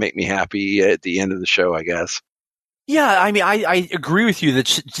make me happy at the end of the show, I guess. Yeah, I mean, I agree with you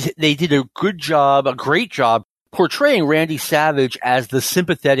that they did a great job portraying Randy Savage as the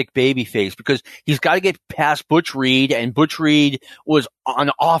sympathetic babyface because he's got to get past Butch Reed, and Butch Reed was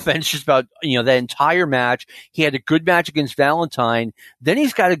on offense just about, that entire match. He had a good match against Valentine. Then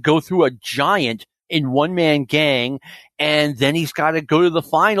he's got to go through a giant in One Man Gang, and then he's got to go to the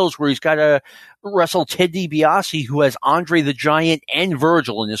finals where he's got to wrestle Ted DiBiase, who has Andre the Giant and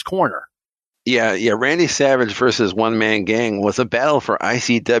Virgil in his corner. Yeah. Randy Savage versus One Man Gang was a battle for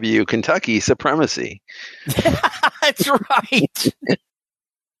ICW Kentucky supremacy. That's right.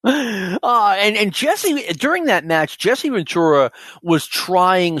 And Jesse, during that match, Jesse Ventura was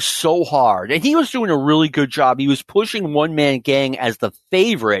trying so hard, and he was doing a really good job. He was pushing One Man Gang as the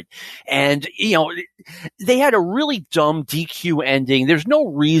favorite, and, they had a really dumb DQ ending. There's no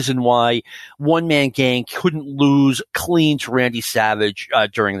reason why One Man Gang couldn't lose clean to Randy Savage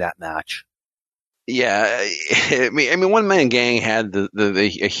during that match. Yeah, I mean, One Man Gang had a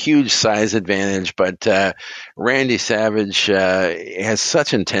huge size advantage, but Randy Savage has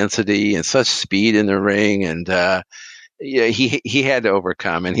such intensity and such speed in the ring, and he had to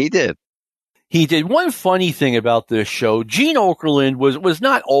overcome, and he did. He did. One funny thing about this show, Gene Okerlund was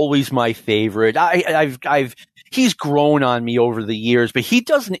not always my favorite. He's grown on me over the years, but he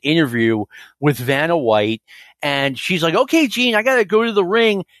does an interview with Vanna White, and she's like, "Okay, Gene, I got to go to the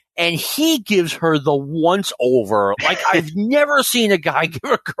ring." And he gives her the once over. Like, I've never seen a guy give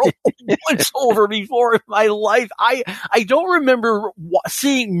a girl a once over before in my life. I don't remember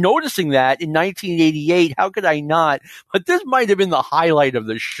noticing that in 1988. How could I not? But this might have been the highlight of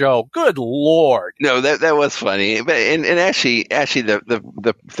the show. Good Lord. No, that was funny. But and actually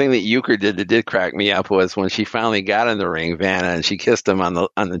the thing that Euchre did that did crack me up was when she finally got in the ring, Vanna, and she kissed him on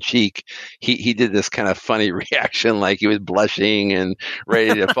the cheek. He did this kind of funny reaction, like he was blushing and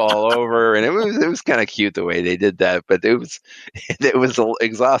ready to fall over, and it was kind of cute the way they did that, but it was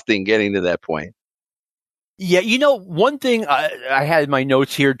exhausting getting to that point. Yeah, one thing I had in my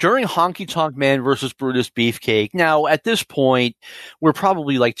notes here, during Honky Tonk Man versus Brutus Beefcake, now at this point, we're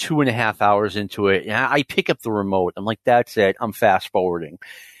probably like 2.5 hours into it, and I pick up the remote. I'm like, that's it. I'm fast forwarding.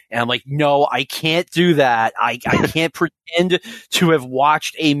 And I'm like, no, I can't do that. I can't pretend to have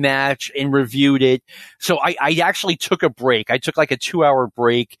watched a match and reviewed it. So I actually took a break. I took like a 2-hour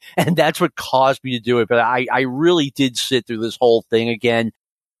break, and that's what caused me to do it. But I really did sit through this whole thing again.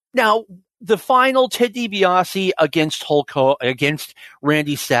 Now, the final, Ted DiBiase against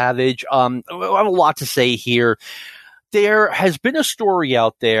Randy Savage. I have a lot to say here. There has been a story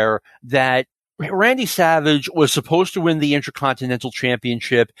out there that Randy Savage was supposed to win the Intercontinental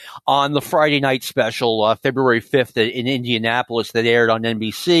Championship on the Friday night special, February 5th in Indianapolis, that aired on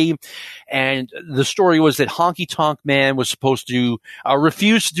NBC. And the story was that Honky Tonk Man was supposed to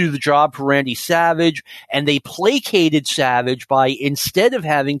refuse to do the job for Randy Savage, and they placated Savage by, instead of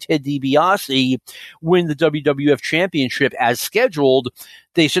having Ted DiBiase win the WWF Championship as scheduled,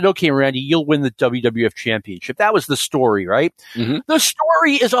 they said, "Okay, Randy, you'll win the WWF Championship." That was the story, right? Mm-hmm. The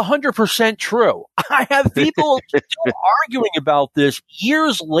story is 100% true. I have people still arguing about this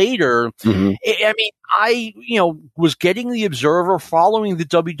years later. Mm-hmm. I mean, I was getting the Observer, following the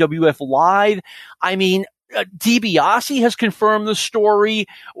WWF live. I mean, DiBiase has confirmed the story.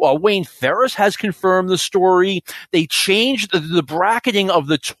 Wayne Ferris has confirmed the story. They changed the bracketing of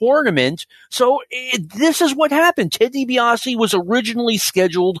the tournament. So this is what happened. Ted DiBiase was originally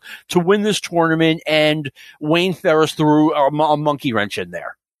scheduled to win this tournament, and Wayne Ferris threw a monkey wrench in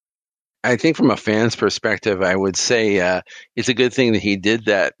there. I think from a fan's perspective, I would say it's a good thing that he did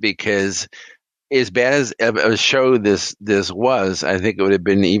that, because as bad as a show this was, I think it would have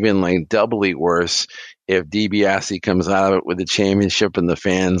been even like doubly worse if DiBiase comes out of it with the championship and the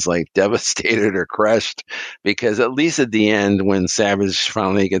fans like devastated or crushed, because at least at the end, when Savage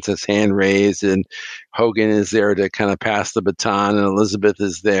finally gets his hand raised and Hogan is there to kind of pass the baton and Elizabeth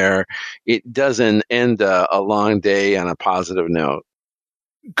is there, it doesn't end a long day on a positive note.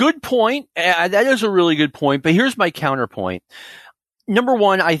 Good point. That is a really good point. But here's my counterpoint. Number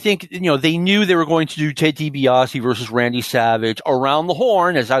one, I think, they knew they were going to do Ted DiBiase versus Randy Savage around the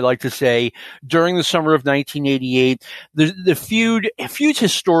horn, as I like to say, during the summer of 1988. The feuds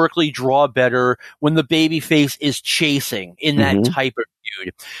historically draw better when the babyface is chasing in that type of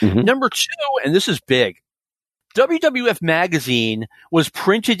feud. Mm-hmm. Number two, and this is big, WWF Magazine was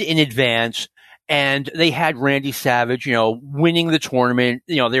printed in advance, and they had Randy Savage, winning the tournament.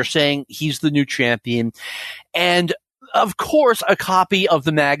 They're saying he's the new champion. And of course, a copy of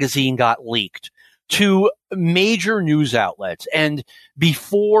the magazine got leaked to major news outlets. And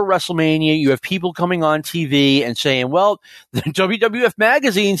before WrestleMania, you have people coming on TV and saying, well, the WWF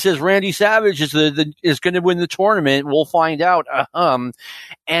Magazine says Randy Savage is going to win the tournament. We'll find out.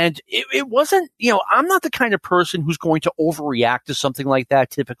 And it wasn't, I'm not the kind of person who's going to overreact to something like that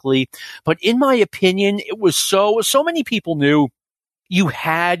typically. But in my opinion, it was so many people knew you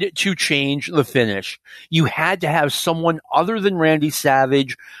had to change the finish. You had to have someone other than Randy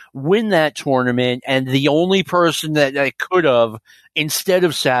Savage win that tournament, and the only person that could have, instead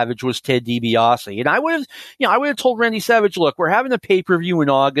of Savage, was Ted DiBiase. And I would have told Randy Savage, look, we're having a pay-per-view in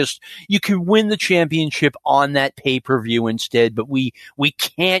August. You can win the championship on that pay-per-view instead, but we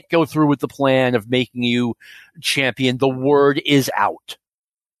can't go through with the plan of making you champion. The word is out.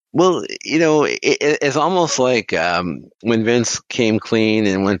 Well, it's almost like when Vince came clean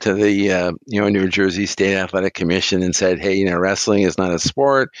and went to the New Jersey State Athletic Commission and said, "Hey, wrestling is not a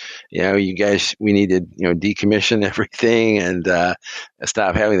sport. You guys, we need to decommission everything and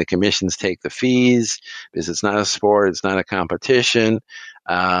stop having the commissions take the fees because it's not a sport, it's not a competition."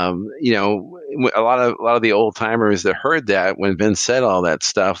 A lot of the old timers that heard that when Vince said all that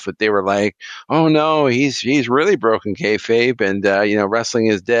stuff, but they were like, "Oh no, he's really broken kayfabe, and wrestling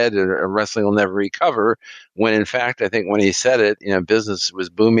is dead, or wrestling will never recover." When in fact, I think when he said it, business was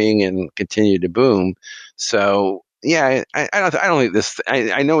booming and continued to boom. So yeah, I don't think this.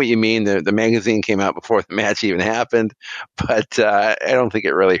 I know what you mean. The magazine came out before the match even happened, but I don't think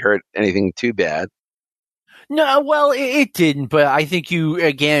it really hurt anything too bad. No, well, it didn't, but I think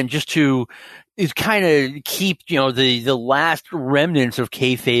just to kind of keep, the last remnants of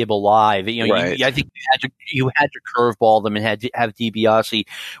kayfabe alive. Right. I think you had to curveball them and had to have DiBiase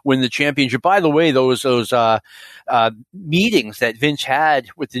win the championship. By the way, those meetings that Vince had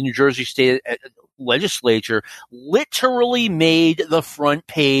with the New Jersey State legislature literally made the front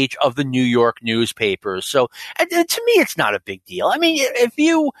page of the New York newspapers. So, and to me, it's not a big deal. I mean,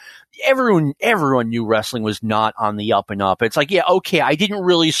 everyone knew wrestling was not on the up and up. It's like, yeah, okay, I didn't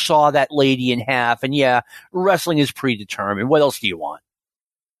really saw that lady in half, and yeah, wrestling is predetermined. What else do you want?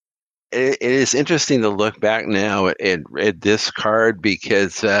 It is interesting to look back now at this card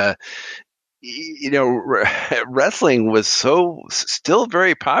because wrestling was still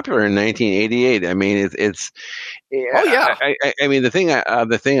very popular in 1988. I mean, it's oh yeah. I mean, the thing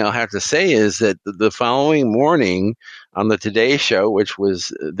I'll have to say is that the following morning on the Today Show, which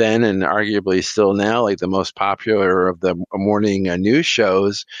was then and arguably still now like the most popular of the morning news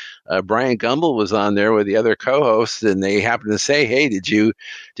shows, Brian Gumbel was on there with the other co-hosts, and they happened to say, "Hey, did you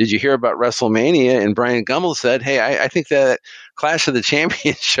hear about WrestleMania?" And Brian Gumbel said, "Hey, I think that Clash of the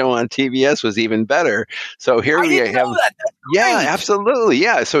Champions show on TBS was even better." So here we have, yeah, absolutely,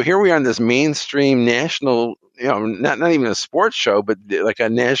 yeah. So here we are on this mainstream national, not even a sports show, but like a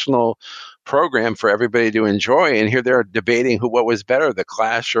national program for everybody to enjoy. And here they're debating what was better, the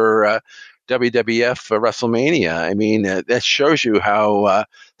Clash or WWF WrestleMania. I mean, that shows you how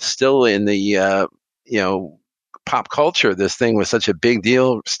still in the pop culture this thing was such a big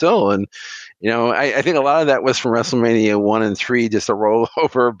deal still. And I think a lot of that was from WrestleMania 1 and 3 just a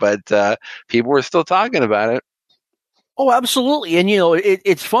rollover, but people were still talking about it. Oh, absolutely. And,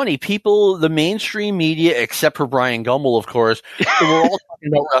 it's funny. People, the mainstream media, except for Brian Gumbel, of course, we're all talking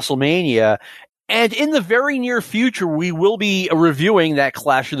about WrestleMania. And in the very near future, we will be reviewing that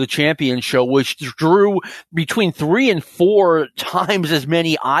Clash of the Champions show, which drew between 3 and 4 times as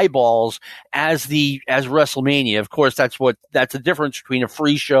many eyeballs as WrestleMania. Of course, that's the difference between a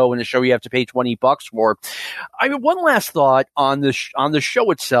free show and a show you have to pay $20 for. I mean, one last thought on the show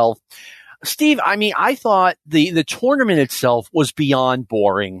itself. Steve, I mean, I thought the tournament itself was beyond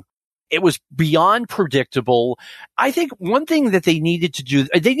boring. It was beyond predictable. I think one thing that they needed to do,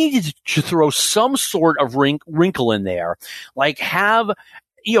 they needed to throw some sort of wrinkle in there, like have,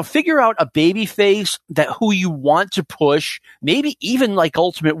 figure out a baby face who you want to push, maybe even like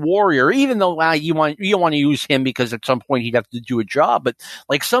Ultimate Warrior, even though you don't want to use him because at some point he'd have to do a job, but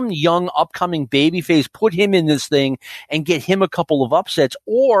like some young upcoming baby face, put him in this thing and get him a couple of upsets.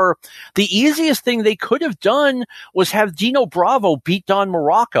 Or the easiest thing they could have done was have Dino Bravo beat Don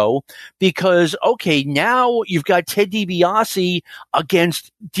Morocco, because okay, now you've got Ted DiBiase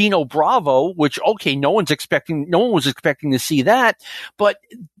against Dino Bravo, which okay, no one was expecting to see that, but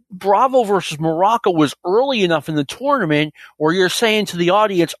Bravo versus Morocco was early enough in the tournament where you're saying to the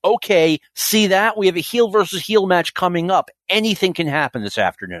audience, okay, see that? We have a heel versus heel match coming up. Anything can happen this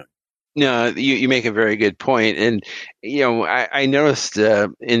afternoon. No, you make a very good point. And, I noticed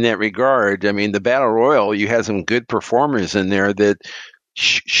in that regard, I mean, the Battle Royal, you had some good performers in there that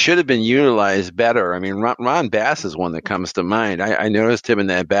should have been utilized better. I mean, Ron Bass is one that comes to mind. I noticed him in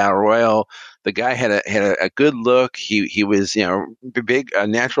that Battle Royal. The guy had a good look. He was, big, a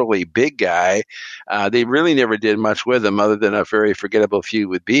naturally big guy. They really never did much with him other than a very forgettable feud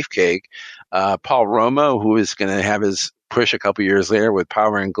with Beefcake. Paul Roma, who is going to have his push a couple years later with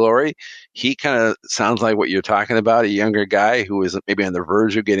Power and Glory, he kind of sounds like what you're talking about, a younger guy who was maybe on the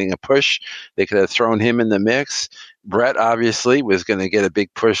verge of getting a push. They could have thrown him in the mix. Brett obviously was going to get a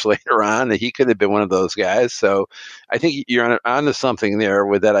big push later on, and he could have been one of those guys. So I think you're onto something there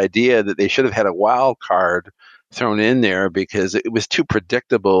with that idea that they should have had a wild card thrown in there because it was too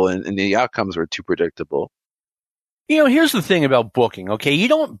predictable and the outcomes were too predictable. Here's the thing about booking, okay? You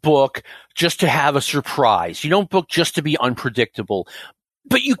don't book just to have a surprise. You don't book just to be unpredictable.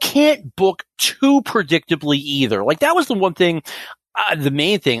 But you can't book too predictably either. Like, that was the one thing The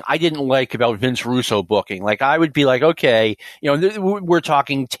main thing I didn't like about Vince Russo booking, like I would be like, okay, we're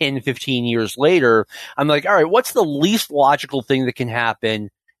talking 10, 15 years later. I'm like, all right, what's the least logical thing that can happen?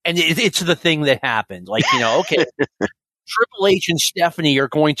 And it's the thing that happened. Like, okay, Triple H and Stephanie are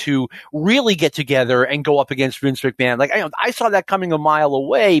going to really get together and go up against Vince McMahon. Like I saw that coming a mile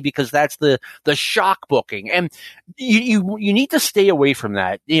away because that's the shock booking, and you need to stay away from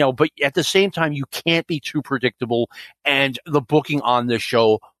that. But at the same time, you can't be too predictable. And the booking on this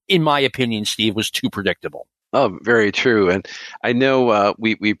show, in my opinion, Steve, was too predictable. Oh, very true. And I know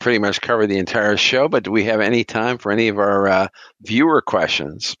we pretty much covered the entire show, but do we have any time for any of our viewer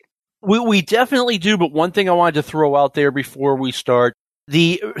questions? We definitely do, but one thing I wanted to throw out there before we start,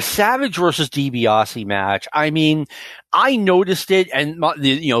 the Savage versus DiBiase match. I mean, I noticed it, and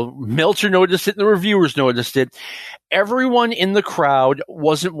Meltzer noticed it, and the reviewers noticed it. Everyone in the crowd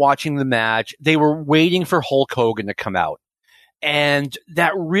wasn't watching the match. They were waiting for Hulk Hogan to come out. And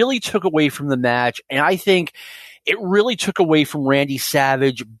that really took away from the match, and I think it really took away from Randy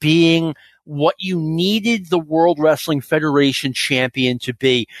Savage being what you needed the World Wrestling Federation champion to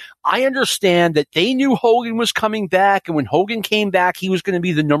be. I understand that they knew Hogan was coming back, and when Hogan came back, he was going to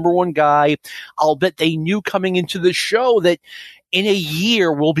be the number one guy. I'll bet they knew coming into the show that in a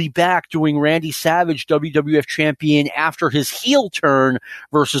year, we'll be back doing Randy Savage, WWF champion, after his heel turn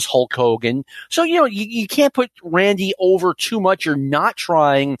versus Hulk Hogan. So, you can't put Randy over too much. You're not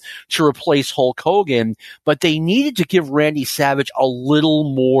trying to replace Hulk Hogan, but they needed to give Randy Savage a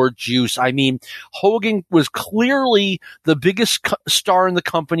little more juice. I mean, Hogan was clearly the biggest star in the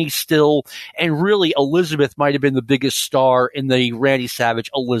company still, and really Elizabeth might have been the biggest star in the Randy Savage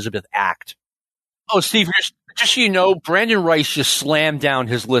Elizabeth act. Oh, Steve, just so you know, Brandon Rice just slammed down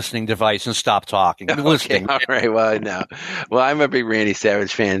his listening device and stopped talking. Okay, all right. Well, no. Well, I'm a big Randy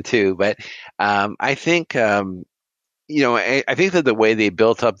Savage fan too, but I think I think that the way they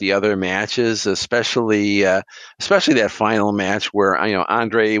built up the other matches, especially that final match where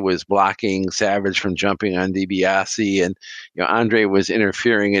Andre was blocking Savage from jumping on DiBiase, and Andre was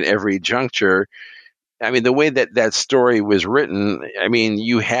interfering at every juncture. I mean, the way that story was written, I mean,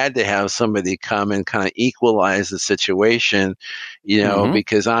 you had to have somebody come and kind of equalize the situation,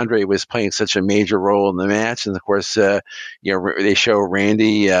 because Andre was playing such a major role in the match. And of course, they show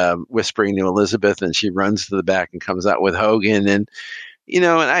Randy whispering to Elizabeth, and she runs to the back and comes out with Hogan. And, and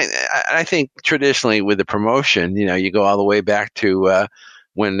I think traditionally with the promotion, you go all the way back to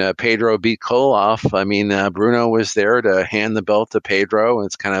when Pedro beat Koloff. I mean, Bruno was there to hand the belt to Pedro.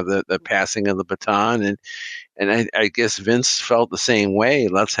 It's kind of the passing of the baton, and I guess Vince felt the same way.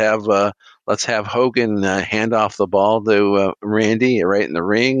 Let's have Hogan hand off the ball to Randy right in the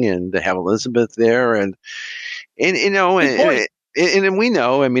ring, and to have Elizabeth there, and we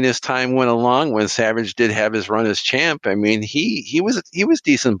know, I mean, as time went along, when Savage did have his run as champ, I mean, he was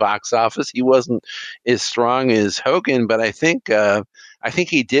decent box office. He wasn't as strong as Hogan, but I think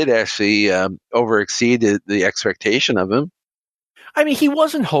he did actually overexceed the expectation of him. I mean, he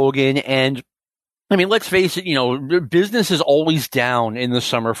wasn't Hogan, and I mean, let's face it, business is always down in the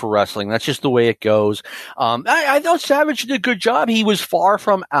summer for wrestling. That's just the way it goes. I thought Savage did a good job. He was far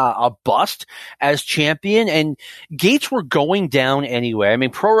from a bust as champion, and gates were going down anyway. I mean,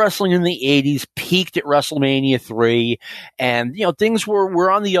 pro wrestling in the 80s peaked at WrestleMania 3, and, things were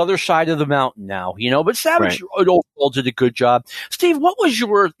on the other side of the mountain now, but Savage overall did a good job. Steve, what was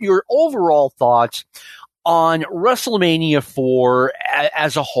your overall thoughts on WrestleMania 4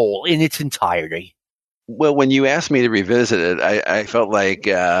 as a whole in its entirety? Well, when you asked me to revisit it, I felt like,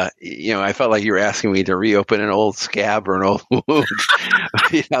 I felt like you were asking me to reopen an old scab or an old wound.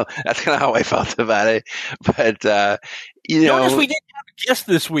 That's kind of how I felt about it. But, Notice we didn't have a guest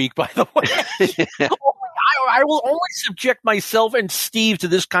this week, by the way. I will only subject myself and Steve to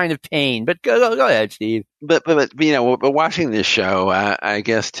this kind of pain. But go ahead, Steve. But watching this show, I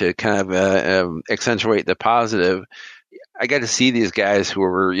guess to kind of accentuate the positive, I got to see these guys who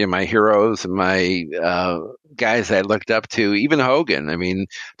were my heroes and my guys I looked up to, even Hogan. I mean,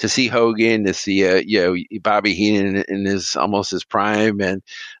 to see Hogan, to see Bobby Heenan in his almost his prime, and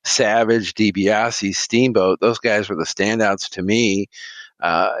Savage, DiBiase, Steamboat. Those guys were the standouts to me.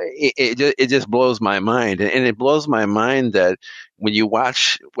 It just blows my mind, and it blows my mind that when you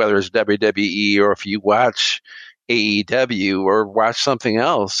watch, whether it's WWE or if you watch AEW or watch something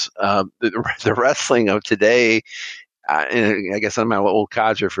else, the wrestling of today. And I guess I'm an old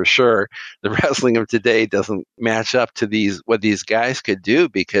codger for sure. The wrestling of today doesn't match up to what these guys could do,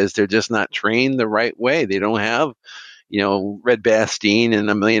 because they're just not trained the right way. They don't have, Red Bastien and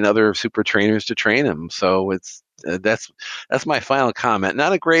a million other super trainers to train them. So that's my final comment.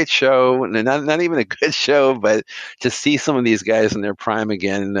 Not a great show, not even a good show, but to see some of these guys in their prime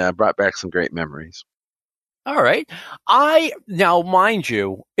again brought back some great memories. All right. Now, mind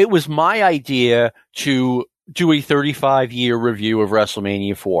you, it was my idea to do a 35-year review of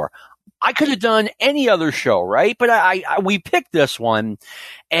WrestleMania 4. I could have done any other show, right? But we picked this one,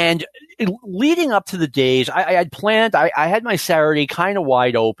 and leading up to the days, I had planned, I had my Saturday kind of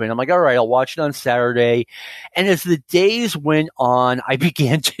wide open. I'm like, all right, I'll watch it on Saturday. And as the days went on, I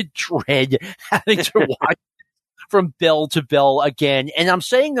began to dread having to watch from bell to bell again. And I'm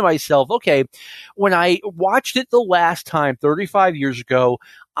saying to myself, okay, when I watched it the last time, 35 years ago,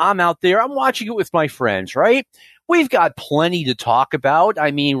 I'm out there, I'm watching it with my friends, right? We've got plenty to talk about.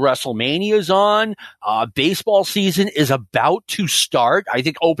 I mean, WrestleMania's on. Baseball season is about to start. I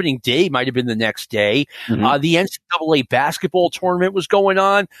think opening day might have been the next day. Mm-hmm. The NCAA basketball tournament was going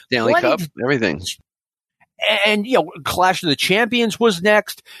on. Stanley Cup, everything. And, Clash of the Champions was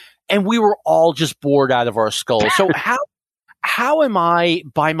next. And we were all just bored out of our skulls. So how am I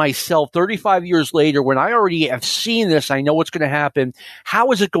by myself 35 years later when I already have seen this, I know what's going to happen,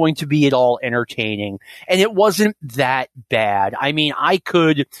 how is it going to be at all entertaining? And it wasn't that bad. I mean, I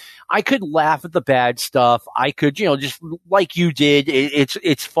could laugh at the bad stuff. I could, just like you did,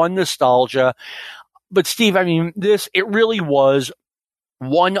 it's fun nostalgia. But Steve, I mean, it really was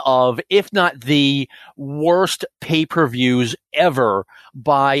one of, if not the worst pay-per-views ever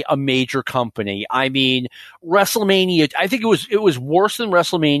by a major company. I mean, WrestleMania, I think it was worse than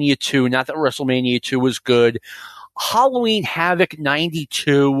WrestleMania 2. Not that WrestleMania 2 was good. Halloween Havoc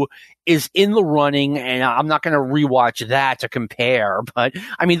 92 is in the running, and I'm not going to rewatch that to compare. But,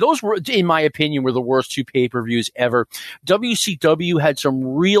 I mean, those were, in my opinion, were the worst two pay-per-views ever. WCW had some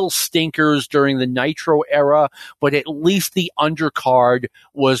real stinkers during the Nitro era, but at least the undercard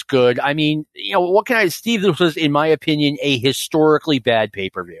was good. I mean, what can I, Steve, this was, in my opinion, a historically bad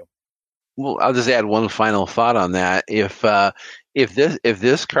pay-per-view. Well, I'll just add one final thought on that. If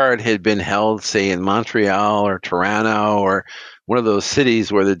this card had been held, say, in Montreal or Toronto or one of those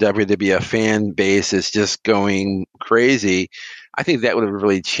cities where the WWF fan base is just going crazy, I think that would have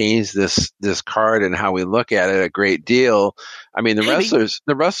really changed this card and how we look at it a great deal. I mean,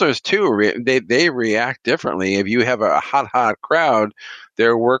 the wrestlers too, they react differently. If you have a hot crowd,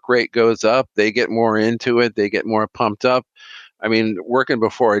 their work rate goes up. They get more into it. They get more pumped up. I mean, working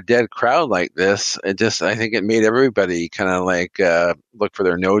before a dead crowd like this, I think it made everybody kind of like look for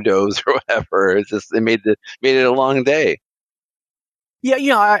their no-dos or whatever. It made it a long day.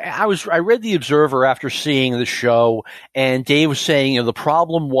 Yeah, I read The Observer after seeing the show, and Dave was saying, the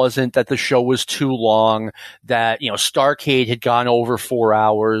problem wasn't that the show was too long, that, Starrcade had gone over 4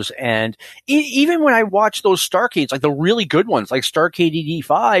 hours, and even when I watched those Starrcades, like the really good ones, like Starrcade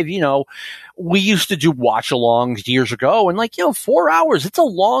 85, we used to do watch-alongs years ago, and 4 hours, it's a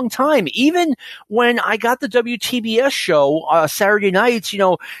long time. Even when I got the WTBS show, Saturday nights,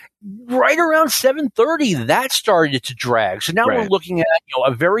 right around 7:30, that started to drag. So now we're looking at,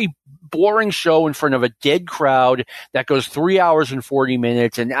 a very boring show in front of a dead crowd that goes 3 hours and 40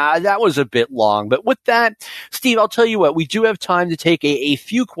 minutes. And that was a bit long. But with that, Steve, I'll tell you what, we do have time to take a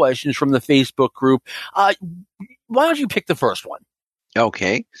few questions from the Facebook group. Why don't you pick the first one?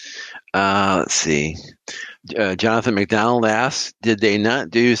 Okay. Let's see. Jonathan McDonald asks, did they not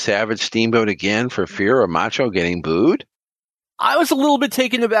do Savage Steamboat again for fear of Macho getting booed? I was a little bit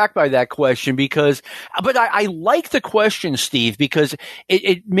taken aback by that question but I like the question, Steve, because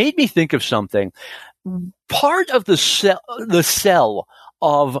it made me think of something. Part of the sell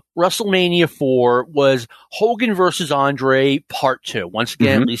of WrestleMania 4 was Hogan versus Andre Part 2. Once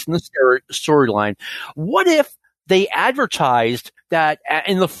again, at least in the storyline. What if they advertised that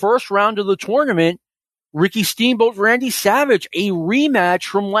in the first round of the tournament, Ricky Steamboat, Randy Savage, a rematch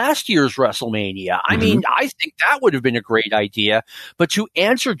from last year's WrestleMania? I mean, I think that would have been a great idea. But to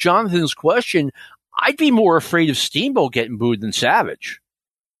answer Jonathan's question, I'd be more afraid of Steamboat getting booed than Savage.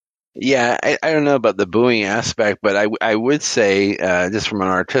 Yeah, I don't know about the booing aspect, but I would say, just from an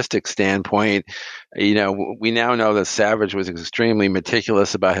artistic standpoint, we now know that Savage was extremely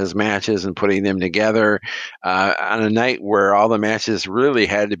meticulous about his matches and putting them together on a night where all the matches really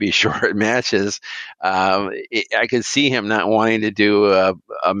had to be short matches. I could see him not wanting to do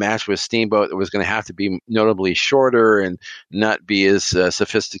a match with Steamboat that was going to have to be notably shorter and not be as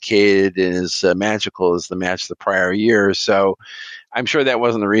sophisticated and as magical as the match the prior year. So I'm sure that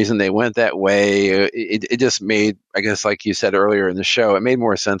wasn't the reason they went that way. It just made, I guess, like you said earlier in the show, it made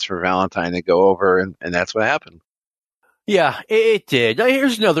more sense for Valentine to go over, and that's what happened. Yeah, it did.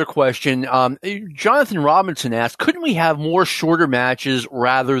 Here's another question. Jonathan Robinson asked, couldn't we have more shorter matches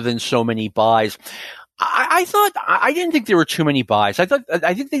rather than so many buys? I didn't think there were too many buys. I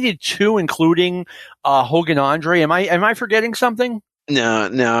think they did 2, including Hogan Andre. Am I forgetting something? No.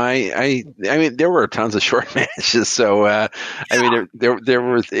 I mean, there were tons of short matches, so I mean,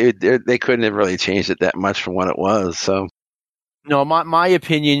 they couldn't have really changed it that much from what it was. So, no, my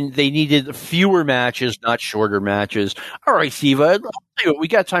opinion, they needed fewer matches, not shorter matches. All right, Steve, we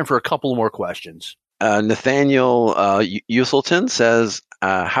got time for a couple more questions. Nathaniel Uselton says,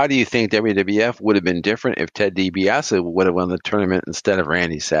 how do you think WWF would have been different if Ted DiBiase would have won the tournament instead of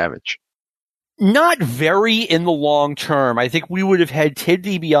Randy Savage? Not very in the long term. I think we would have had Ted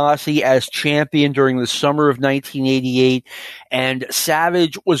DiBiase as champion during the summer of 1988, and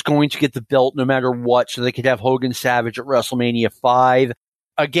Savage was going to get the belt no matter what, so they could have Hogan Savage at WrestleMania 5.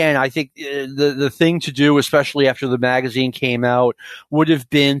 Again, I think the thing to do, especially after the magazine came out, would have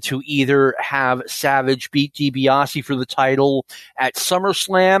been to either have Savage beat DiBiase for the title at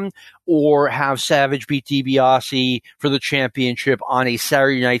SummerSlam, or have Savage beat DiBiase for the championship on a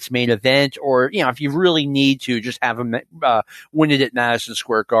Saturday night's main event, or, if you really need to, just have him win it at Madison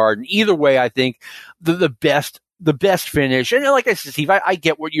Square Garden. Either way, I think the best finish. And like I said, Steve, I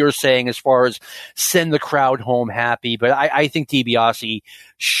get what you're saying as far as send the crowd home happy, but I think DiBiase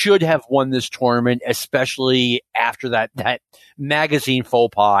should have won this tournament, especially after that magazine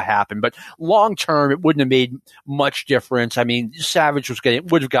faux pas happened. But long term, it wouldn't have made much difference. I mean, Savage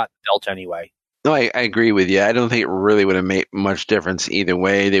would have got the belt anyway. No, I agree with you. I don't think it really would have made much difference either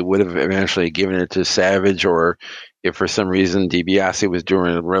way. They would have eventually given it to Savage, or if for some reason DiBiase was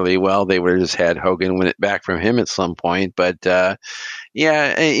doing really well, they would have just had Hogan win it back from him at some point. But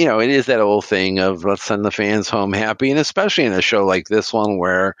yeah, it is that old thing of let's send the fans home happy, and especially in a show like this one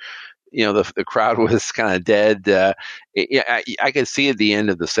where the crowd was kind of dead. I could see at the end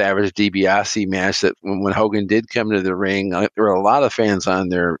of the Savage DiBiase match that when Hogan did come to the ring, there were a lot of fans on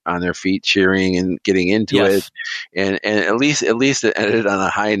their feet cheering and getting into it, and at least it ended on a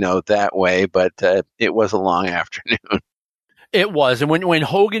high note that way. But it was a long afternoon. It was, and when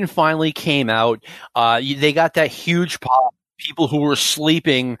Hogan finally came out, they got that huge pop. People who were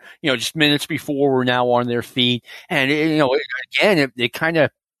sleeping, just minutes before were now on their feet, and again, it kind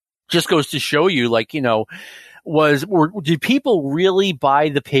of just goes to show you, did people really buy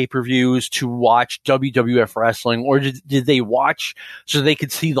the pay-per-views to watch WWF wrestling, or did they watch so they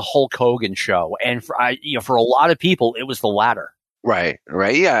could see the Hulk Hogan show? And for a lot of people, it was the latter. Right.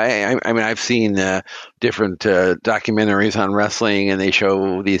 Yeah, I mean, I've seen different documentaries on wrestling, and they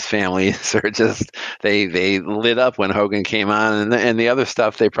show these families are just they lit up when Hogan came on, and the other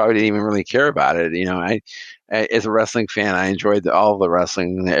stuff they probably didn't even really care about it. As a wrestling fan, I enjoyed all the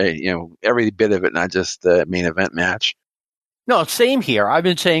wrestling, every bit of it, not just the main event match. No, same here. I've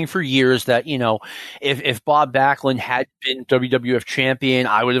been saying for years that, if Bob Backlund had been WWF champion,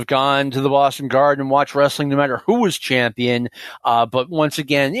 I would have gone to the Boston Garden and watched wrestling no matter who was champion. But once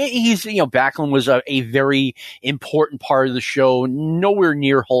again, Backlund was a very important part of the show, nowhere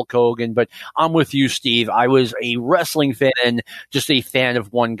near Hulk Hogan. But I'm with you, Steve. I was a wrestling fan, just a fan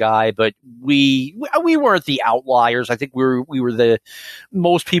of one guy, but we weren't the outliers. I think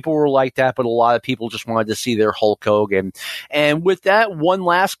most people were like that, but a lot of people just wanted to see their Hulk Hogan. And with that, one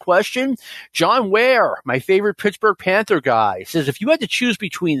last question. John Ware, my favorite Pittsburgh Panther guy, says, if you had to choose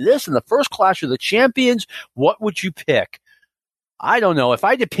between this and the first Clash of the Champions, what would you pick? I don't know. If I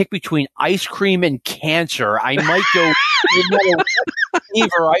had to pick between ice cream and cancer, I might go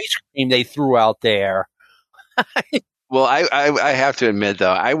flavor ice cream they threw out there. Well, I have to admit,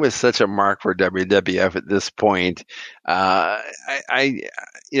 though, I was such a mark for WWF at this point. I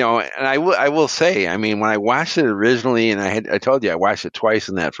will say, I mean, when I watched it originally, and I told you I watched it twice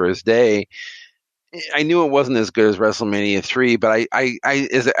in that first day, I knew it wasn't as good as WrestleMania 3, but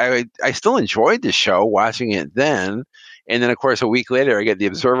I still enjoyed the show watching it then. And then, of course, a week later, I get the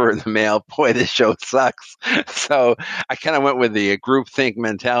Observer in the mail. Boy, this show sucks. So I kind of went with the groupthink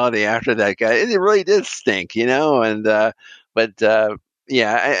mentality after that guy. It really did stink, And yeah,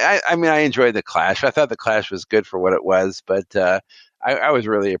 I mean, I enjoyed the Clash. I thought the Clash was good for what it was, but I was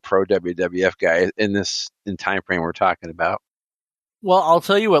really a pro WWF guy in time frame we're talking about. Well, I'll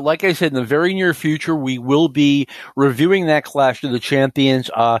tell you what, like I said, in the very near future, we will be reviewing that Clash of the Champions.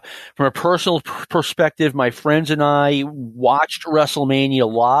 From a personal perspective, my friends and I watched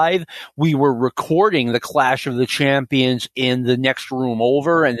WrestleMania live. We were recording the Clash of the Champions in the next room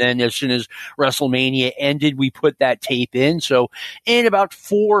over, and then as soon as WrestleMania ended, we put that tape in. So in about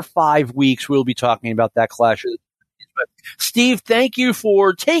 4 or 5 weeks, we'll be talking about that Clash of the But Steve, thank you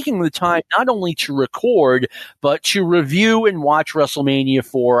for taking the time not only to record, but to review and watch WrestleMania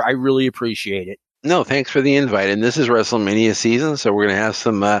 4. I really appreciate it. No, thanks for the invite. And this is WrestleMania season, so we're going to have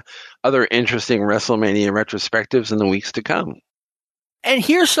some other interesting WrestleMania retrospectives in the weeks to come. And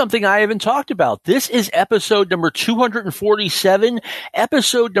here's something I haven't talked about. This is episode number 247.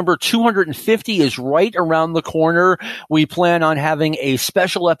 Episode number 250 is right around the corner. We plan on having a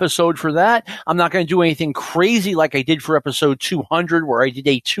special episode for that. I'm not going to do anything crazy like I did for episode 200, where I did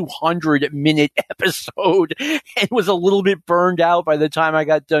a 200-minute episode and was a little bit burned out by the time I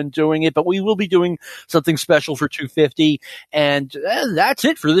got done doing it. But we will be doing something special for 250. And that's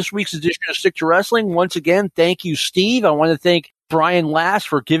it for this week's edition of Stick to Wrestling. Once again, thank you, Steve. I want to thank Brian Last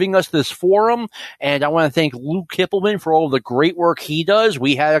for giving us this forum, and I want to thank Luke Kippelman for all of the great work he does.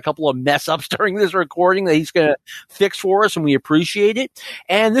 We had a couple of mess ups during this recording that he's going to fix for us, and we appreciate it.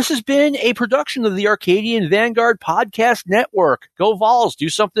 And this has been a production of the Arcadian Vanguard Podcast Network. Go Vols, do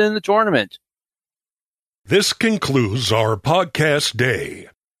something in the tournament. This concludes our podcast day.